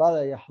 and my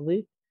brother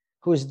Yahdi,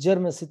 who is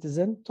German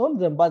citizen, told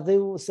them, but they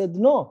said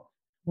no.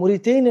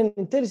 Mauritanian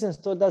intelligence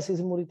told us he's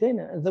in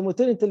Mauritania, and the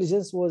Mauritanian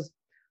intelligence was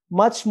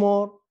much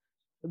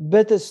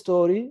better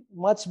story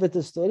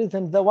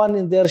than the one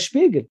in Der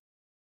Spiegel.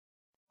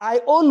 I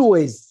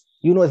always,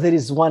 there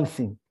is one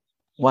thing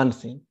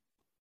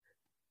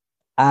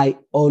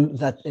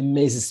that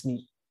amazes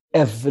me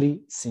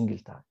every single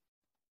time.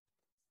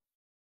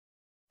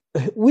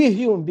 We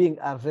human beings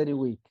are very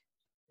weak,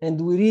 and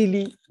we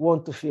really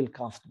want to feel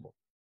comfortable.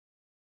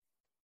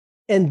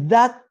 And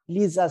that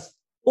leads us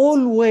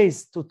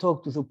always to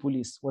talk to the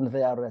police when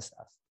they arrest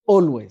us,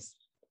 always.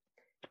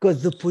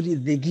 Because the police,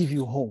 they give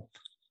you hope.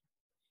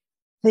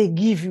 They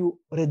give you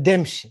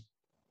redemption.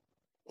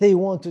 They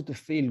want you to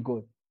feel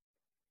good.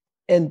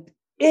 And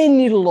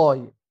any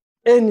lawyer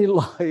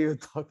you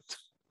talk to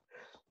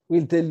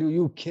will tell you,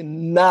 you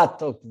cannot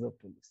talk to the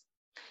police.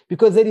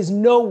 Because there is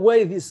no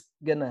way this is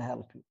gonna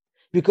help you.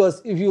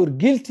 Because if you're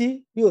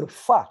guilty, you're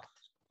fucked.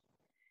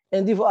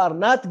 And if you are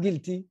not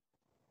guilty,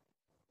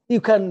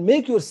 you can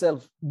make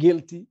yourself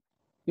guilty,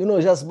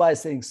 just by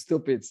saying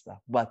stupid stuff.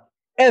 But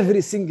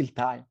every single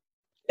time,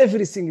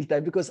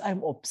 because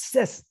I'm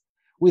obsessed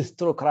with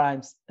true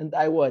crimes, and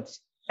I watch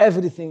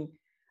everything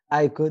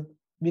I could,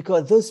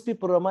 because those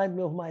people remind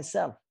me of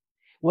myself.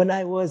 When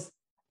I was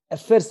at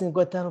first in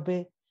Guantanamo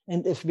Bay,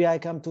 and FBI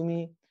come to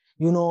me,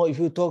 if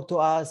you talk to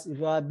us, if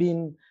you have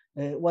been,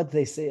 what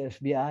they say,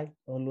 FBI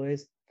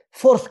always,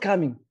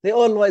 forthcoming. They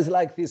always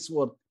like this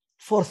word,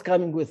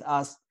 forthcoming with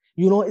us.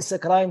 It's a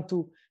crime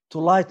to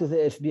lie to the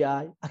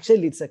FBI.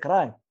 Actually, it's a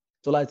crime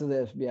to lie to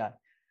the FBI.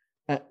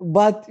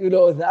 But,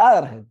 on the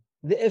other hand,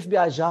 the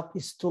FBI job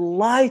is to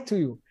lie to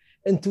you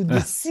and to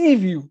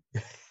deceive you.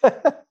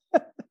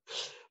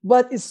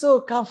 But it's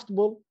so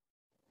comfortable.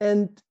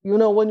 And,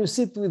 when you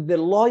sit with the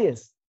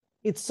lawyers,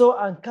 it's so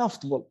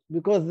uncomfortable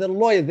because the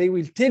lawyer, they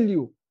will tell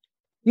you,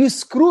 you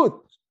screwed.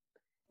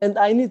 And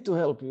I need to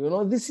help you.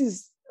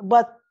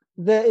 But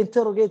the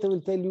interrogator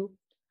will tell you,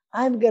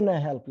 I'm going to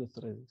help you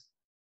through this.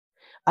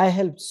 I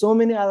helped so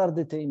many other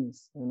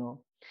detainees,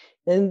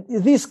 and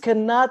this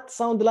cannot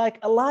sound like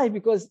a lie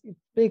because it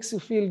makes you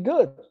feel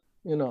good,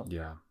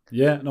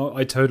 Yeah, no,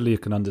 I totally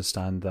can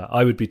understand that.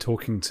 I would be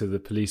talking to the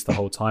police the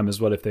whole time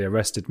as well if they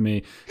arrested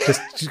me,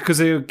 just because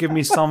they would give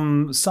me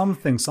some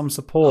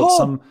support,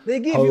 hope. They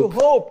give hope. You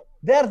hope.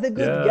 They're the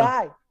good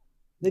guy.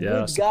 The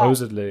good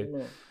supposedly.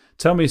 guy.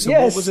 Tell me, so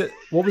yes.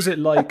 what was it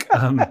like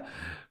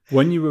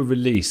when you were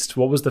released?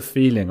 What was the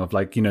feeling of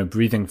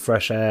breathing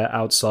fresh air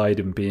outside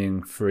and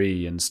being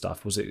free and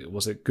stuff? Was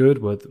it good?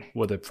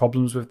 Were there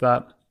problems with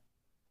that?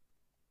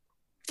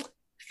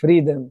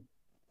 Freedom.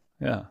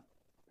 Yeah.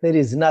 There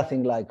is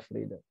nothing like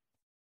freedom.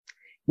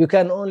 You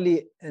can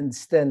only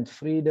understand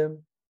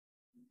freedom.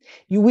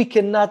 We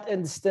cannot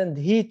understand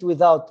heat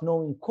without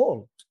knowing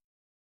cold.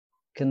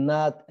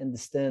 Cannot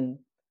understand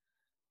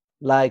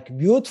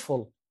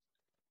beautiful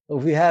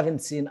if we haven't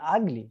seen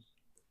ugly.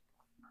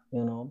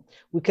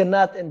 We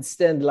cannot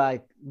understand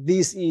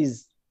this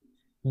is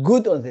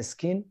good on the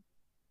skin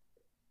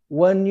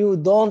when you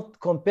don't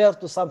compare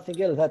to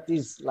something else that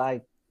is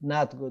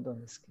not good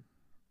on the skin.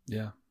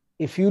 Yeah.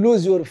 If you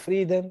lose your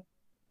freedom,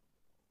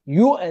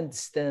 you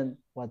understand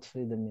what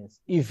freedom is.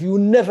 If you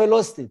never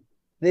lost it,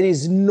 there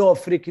is no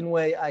freaking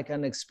way I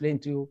can explain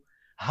to you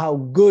how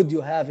good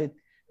you have it,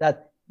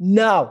 that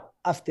now,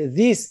 after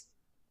this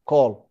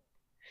call,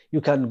 you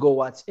can go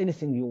watch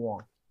anything you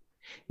want.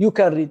 You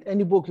can read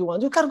any book you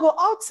want. You can go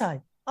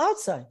outside,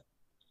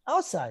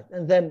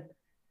 and then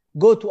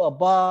go to a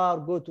bar,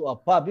 go to a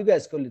pub. You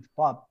guys call it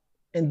pub,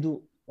 and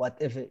do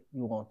whatever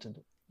you want to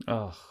do.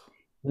 Oh,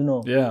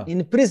 Yeah.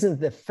 In prison,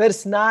 the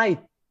first night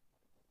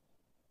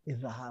is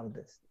the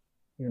hardest,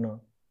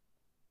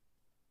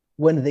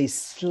 When they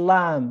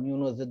slam,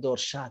 the door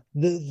shut,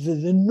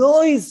 the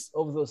noise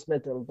of those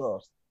metal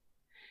doors.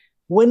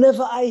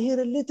 Whenever I hear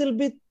a little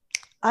bit,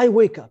 I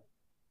wake up.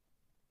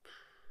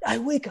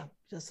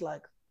 Just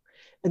like,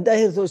 and I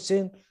hear those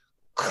saying,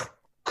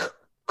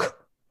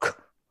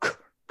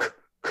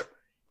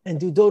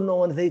 and you don't know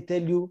when they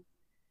tell you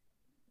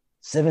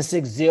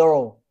 760,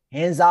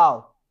 hands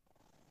out.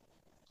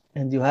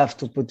 And you have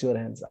to put your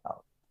hands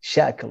out,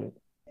 shackly.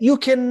 You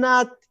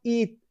cannot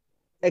eat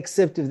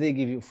except if they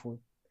give you food.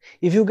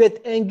 If you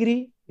get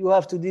angry, you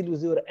have to deal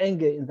with your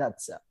anger in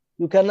that cell.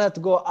 You cannot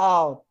go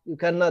out. You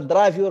cannot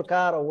drive your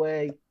car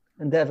away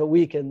and have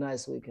a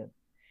nice weekend.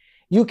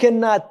 You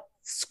cannot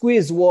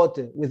squeeze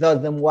water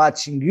without them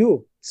watching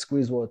you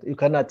squeeze water. You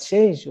cannot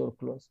change your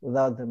clothes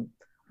without them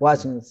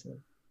watching it.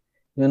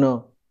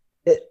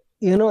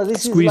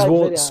 This squeeze is like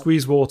water.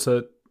 Squeeze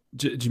water.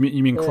 Do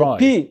you mean cry?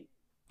 Pee.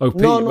 Oh,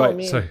 pee. No, right.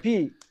 mean Sorry.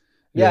 pee.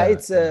 Yeah,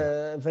 it's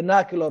a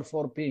vernacular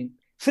for peeing.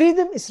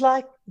 Freedom is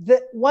like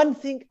the one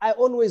thing I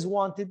always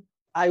wanted.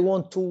 I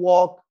want to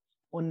walk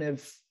on a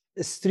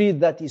street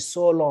that is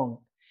so long,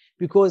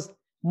 because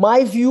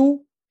my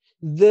view,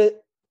 the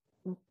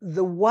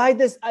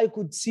widest I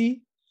could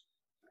see,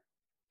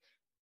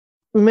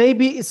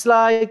 maybe it's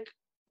like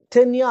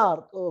 10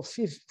 yards or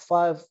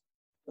 5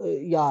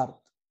 yards.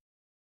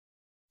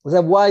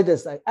 The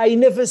widest. I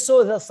never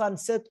saw the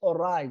sunset or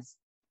rise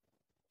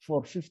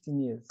for 15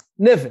 years.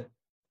 Never.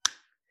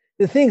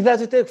 The thing that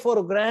you take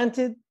for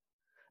granted,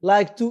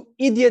 like two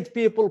idiot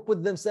people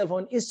put themselves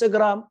on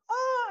Instagram.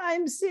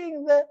 I'm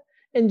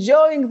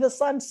enjoying the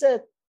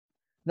sunset.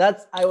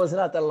 That I was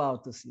not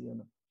allowed to see,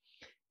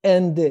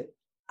 And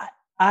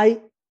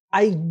I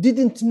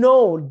didn't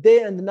know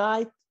day and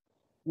night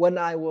when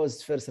I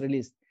was first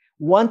released.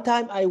 One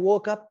time I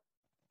woke up,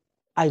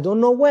 I don't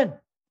know when,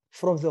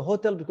 from the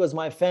hotel, because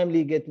my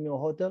family get me a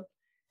hotel.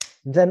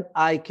 Then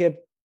I kept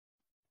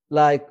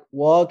like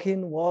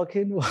walking.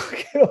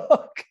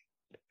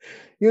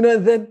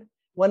 Then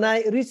when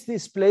I reached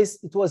this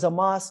place, it was a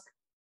mosque.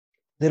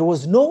 There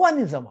was no one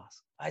in the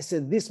mosque. I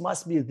said, this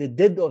must be the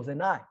dead of the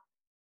night.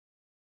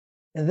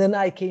 And then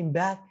I came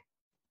back.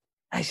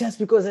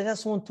 Because I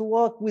just want to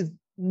walk with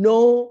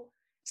no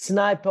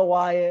sniper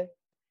wire,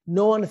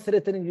 no one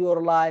threatening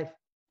your life,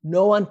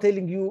 no one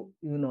telling you,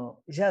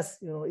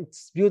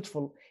 it's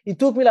beautiful. It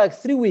took me like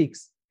 3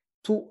 weeks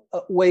to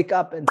wake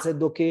up and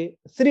said, okay,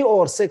 3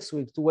 or 6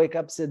 weeks to wake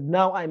up, said,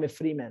 now I'm a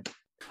free man.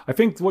 I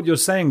think what you're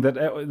saying, that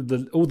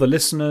all the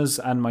listeners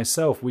and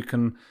myself, we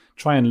can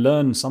try and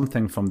learn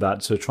something from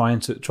that, to try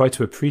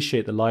to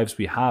appreciate the lives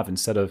we have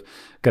instead of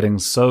getting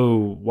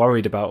so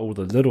worried about all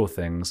the little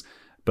things.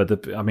 But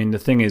the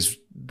thing is,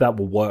 that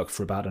will work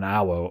for about an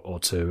hour or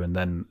two, and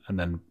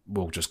then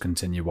we'll just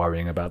continue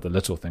worrying about the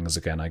little things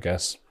again, I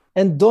guess.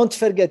 And don't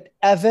forget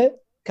ever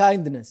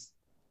kindness.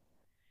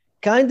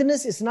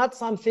 Kindness is not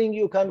something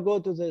you can go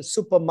to the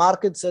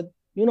supermarket and say,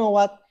 you know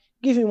what,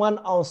 give me 1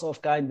 ounce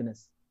of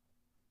kindness.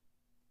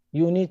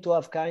 You need to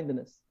have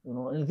kindness,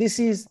 and this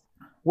is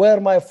where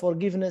my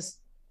forgiveness,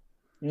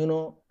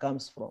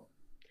 comes from.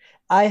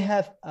 I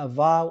have a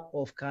vow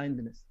of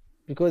kindness,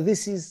 because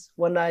this is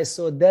when I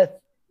saw death.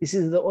 This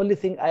is the only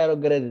thing I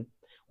regretted.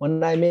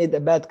 When I made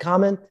a bad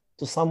comment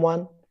to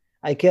someone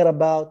I care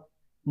about,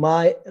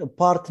 my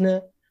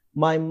partner,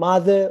 my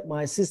mother,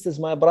 my sisters,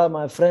 my brother,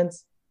 my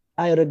friends,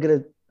 I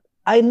regret.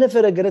 I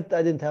never regret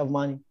I didn't have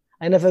money.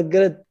 I never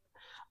regret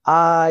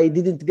I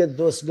didn't get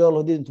those girls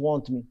who didn't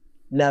want me.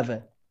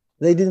 Never.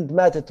 They didn't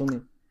matter to me.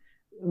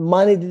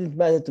 Money didn't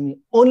matter to me.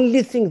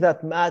 Only thing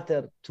that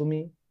mattered to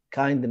me,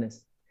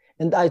 kindness.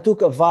 And I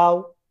took a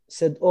vow,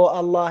 said, oh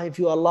Allah, if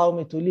you allow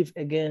me to live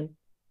again,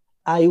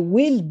 I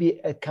will be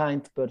a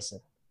kind person.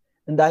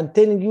 And I'm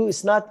telling you,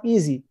 it's not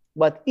easy,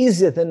 but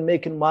easier than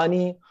making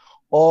money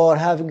or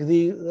having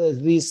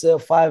these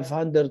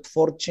 500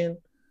 fortune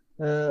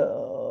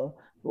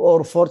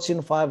or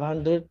Fortune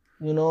 500,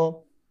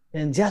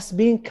 and just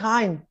being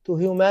kind to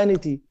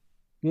humanity.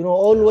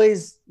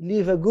 Always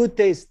leave a good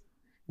taste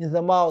in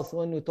the mouth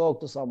when you talk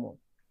to someone.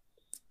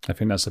 I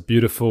think that's a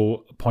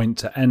beautiful point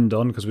to end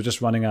on, because we're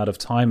just running out of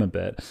time a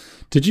bit.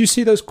 Did you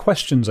see those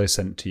questions I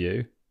sent to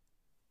you?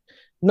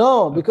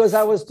 No, because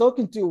I was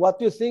talking to you. What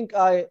do you think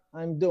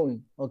I'm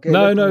doing? Okay.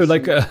 No, I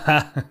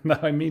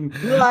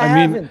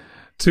haven't.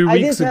 2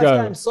 weeks ago. I didn't have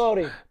time.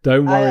 Sorry.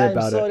 Don't worry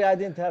about it. Sorry, I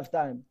didn't have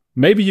time.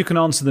 Maybe you can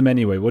answer them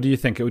anyway. What do you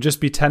think? It would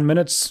just be 10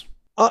 minutes?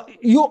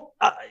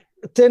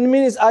 10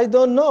 minutes, I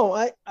don't know.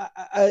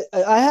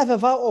 I have a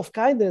vow of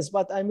kindness,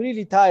 but I'm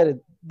really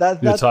tired.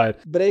 You're tired.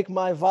 Break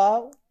my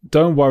vow?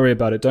 Don't worry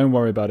about it.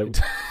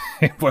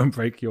 It won't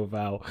break your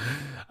vow.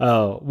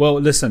 Well,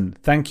 listen,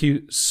 thank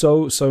you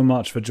so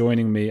much for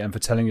joining me and for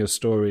telling your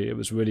story. It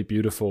was really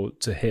beautiful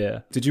to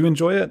hear. Did you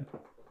enjoy it?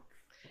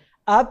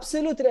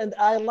 Absolutely. And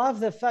I love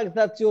the fact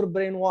that you're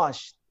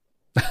brainwashed.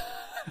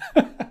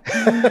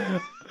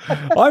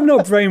 I'm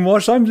not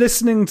brainwashed. I'm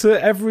listening to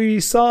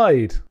every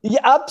side. Yeah,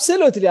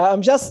 absolutely.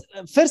 I'm just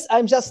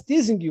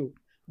teasing you.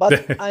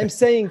 But I'm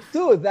saying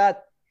too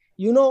that,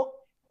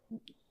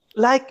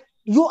 like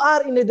you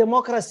are in a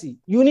democracy.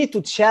 You need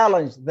to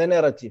challenge the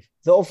narrative,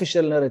 the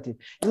official narrative.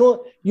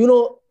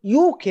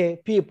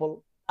 UK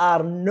people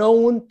are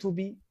known to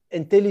be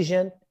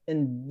intelligent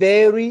and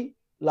very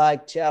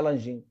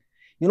challenging.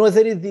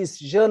 There is this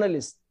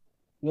journalist,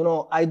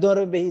 I don't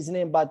remember his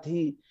name, but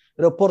he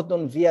reported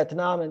on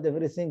Vietnam and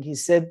everything. He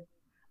said,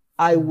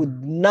 I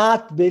would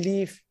not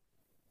believe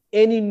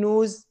any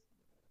news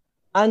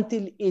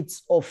until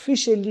it's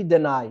officially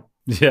denied.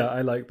 Yeah,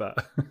 I like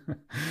that.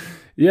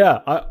 Yeah,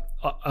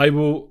 I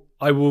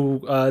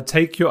will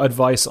take your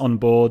advice on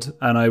board,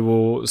 and I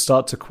will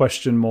start to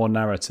question more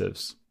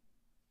narratives.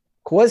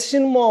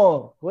 Question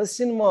more.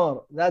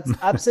 That's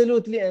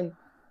absolutely, and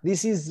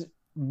this is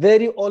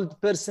very old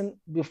person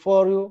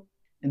before you.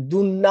 And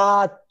do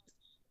not,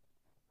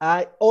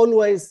 I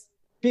always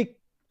pick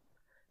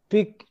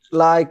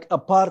like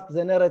apart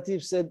the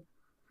narrative, said,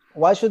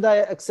 why should I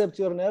accept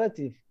your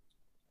narrative?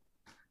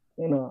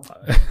 You know,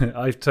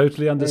 I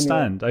totally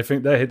understand. Anyway, I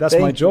think that's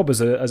my job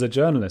as a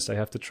journalist. I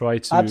have to try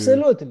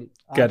to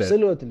get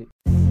it.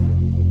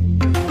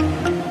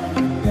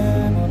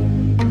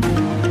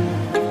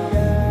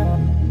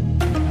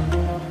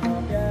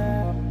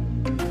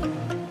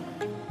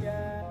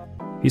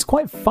 He's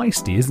quite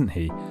feisty, isn't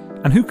he?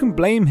 And who can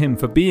blame him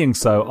for being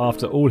so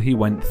after all he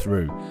went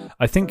through?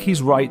 I think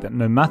he's right that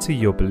no matter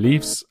your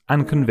beliefs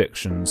and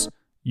convictions,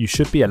 you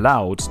should be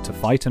allowed to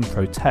fight and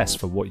protest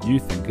for what you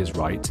think is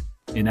right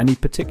in any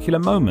particular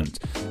moment,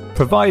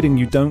 providing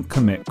you don't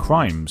commit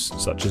crimes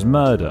such as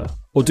murder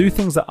or do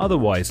things that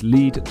otherwise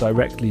lead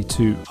directly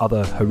to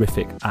other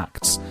horrific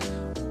acts.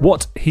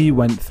 What he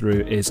went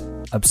through is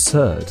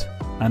absurd,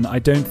 and I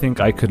don't think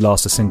I could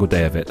last a single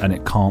day of it, and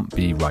it can't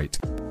be right.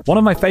 One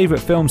of my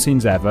favourite film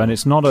scenes ever, and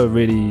it's not a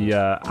really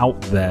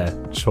out there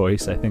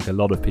choice, I think a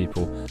lot of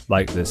people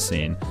like this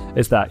scene,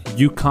 is that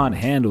 "you can't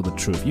handle the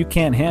truth, you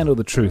can't handle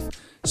the truth"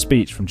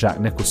 speech from Jack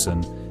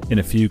Nicholson in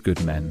A Few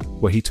Good Men,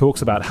 where he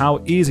talks about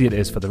how easy it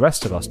is for the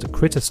rest of us to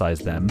criticise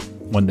them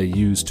when they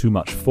use too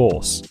much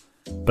force.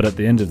 But at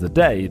the end of the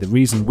day, the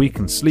reason we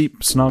can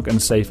sleep snug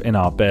and safe in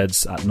our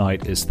beds at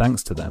night is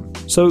thanks to them.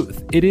 So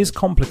it is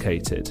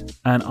complicated,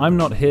 and I'm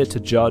not here to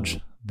judge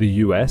the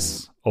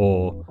US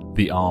or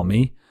the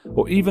army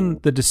or even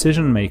the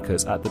decision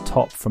makers at the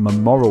top from a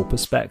moral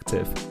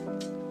perspective.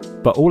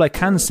 But all I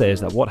can say is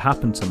that what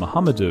happened to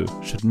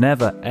Mahamadou should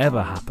never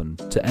ever happen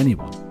to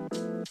anyone.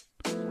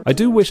 I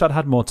do wish I'd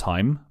had more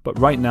time, but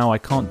right now I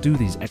can't do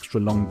these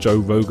extra long Joe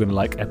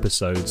Rogan-like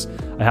episodes.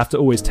 I have to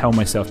always tell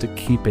myself to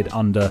keep it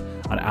under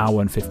an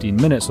hour and 15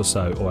 minutes or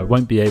so, or I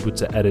won't be able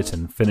to edit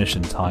and finish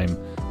in time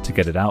to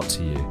get it out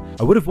to you.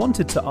 I would have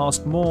wanted to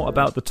ask more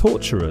about the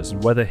torturers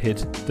and whether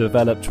he'd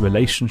developed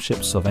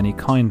relationships of any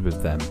kind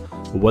with them,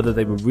 or whether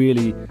they were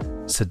really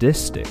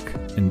sadistic,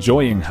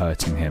 enjoying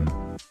hurting him.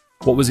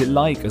 What was it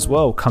like as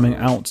well, coming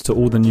out to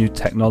all the new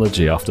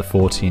technology after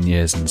 14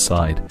 years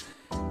inside?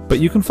 But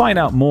you can find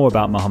out more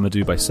about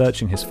Mahamadou by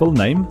searching his full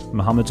name,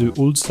 Mahamadou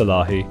Ould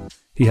Salahi.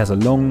 He has a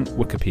long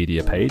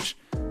Wikipedia page.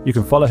 You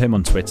can follow him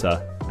on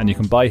Twitter, and you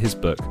can buy his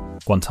book,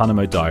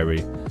 Guantanamo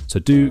Diary. So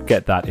do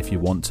get that if you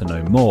want to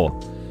know more.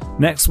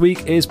 Next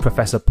week is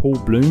Professor Paul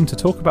Bloom to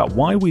talk about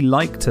why we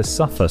like to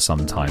suffer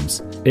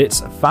sometimes.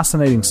 It's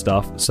fascinating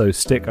stuff, so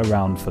stick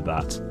around for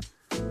that.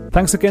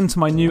 Thanks again to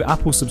my new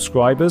Apple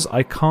subscribers.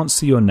 I can't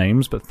see your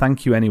names, but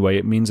thank you anyway.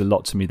 It means a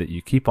lot to me that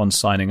you keep on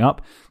signing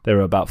up. There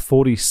are about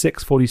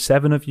 46,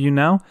 47 of you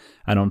now.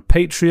 And on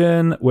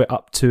Patreon, we're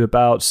up to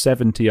about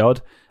 70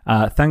 odd.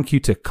 Thank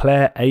you to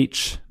Claire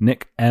H,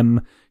 Nick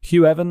M,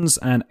 Hugh Evans,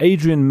 and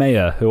Adrian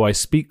Mayer, who I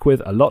speak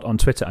with a lot on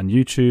Twitter and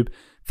YouTube.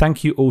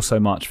 Thank you all so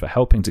much for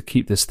helping to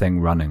keep this thing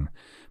running.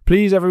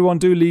 Please, everyone,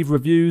 do leave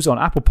reviews on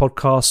Apple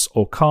Podcasts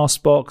or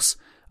Castbox.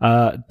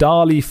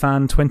 Dali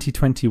Fan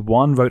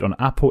 2021 wrote on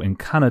Apple in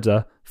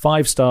Canada,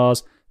 5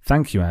 stars.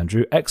 Thank you,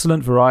 Andrew.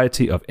 Excellent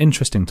variety of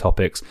interesting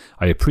topics.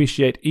 I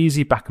appreciate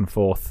easy back and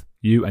forth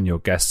you and your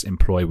guests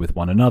employ with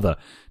one another.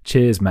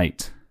 Cheers,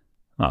 mate.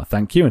 Oh,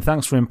 thank you, and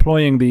thanks for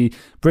employing the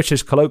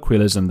British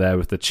colloquialism there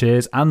with the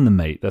cheers and the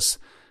mate. There's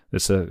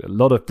a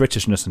lot of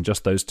Britishness in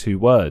just those two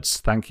words.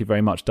 Thank you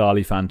very much,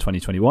 Dali Fan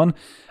 2021.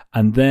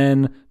 And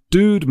then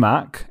Dude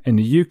Mac in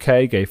the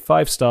UK gave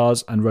 5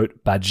 stars and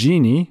wrote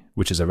Baggini,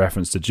 which is a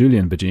reference to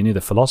Julian Baggini,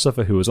 the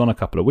philosopher who was on a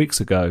couple of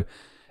weeks ago.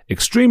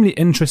 Extremely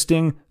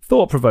interesting,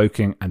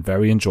 thought-provoking, and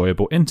very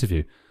enjoyable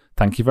interview.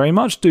 Thank you very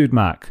much, Dude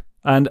Mac.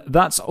 And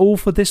that's all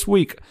for this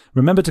week.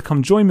 Remember to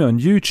come join me on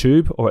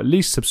YouTube, or at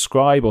least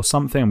subscribe or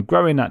something. I'm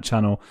growing that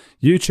channel,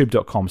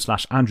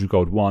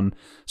 youtube.com/AndrewGold1,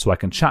 so I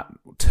can chat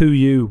to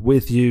you,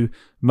 with you,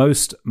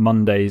 most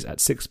Mondays at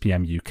 6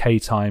 p.m. UK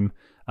time.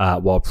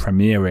 While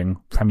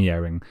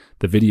premiering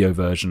the video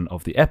version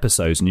of the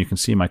episodes. And you can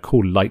see my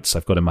cool lights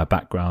I've got in my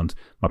background,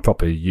 my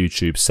proper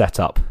YouTube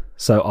setup.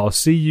 So I'll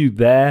see you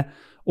there,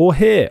 or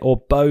here,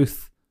 or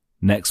both,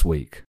 next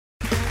week.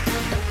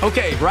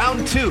 Okay,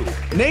 round 2.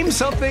 Name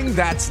something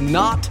that's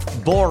not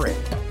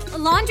boring. A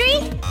laundry?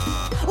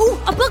 Ooh,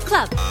 a book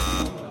club.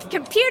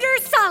 Computer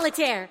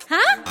solitaire,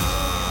 huh?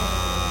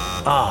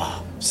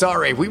 Ah,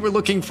 sorry, we were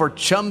looking for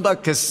Chumba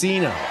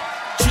Casino.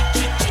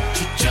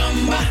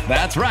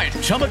 That's right.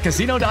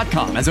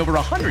 ChumbaCasino.com has over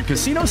 100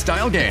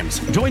 casino-style games.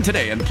 Join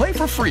today and play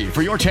for free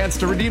for your chance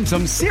to redeem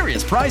some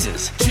serious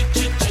prizes.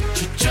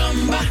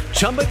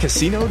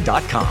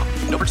 ChumbaCasino.com.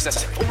 No purchase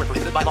necessary. Void where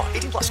prohibited by law.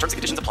 18+ terms and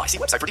conditions apply. See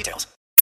website for details.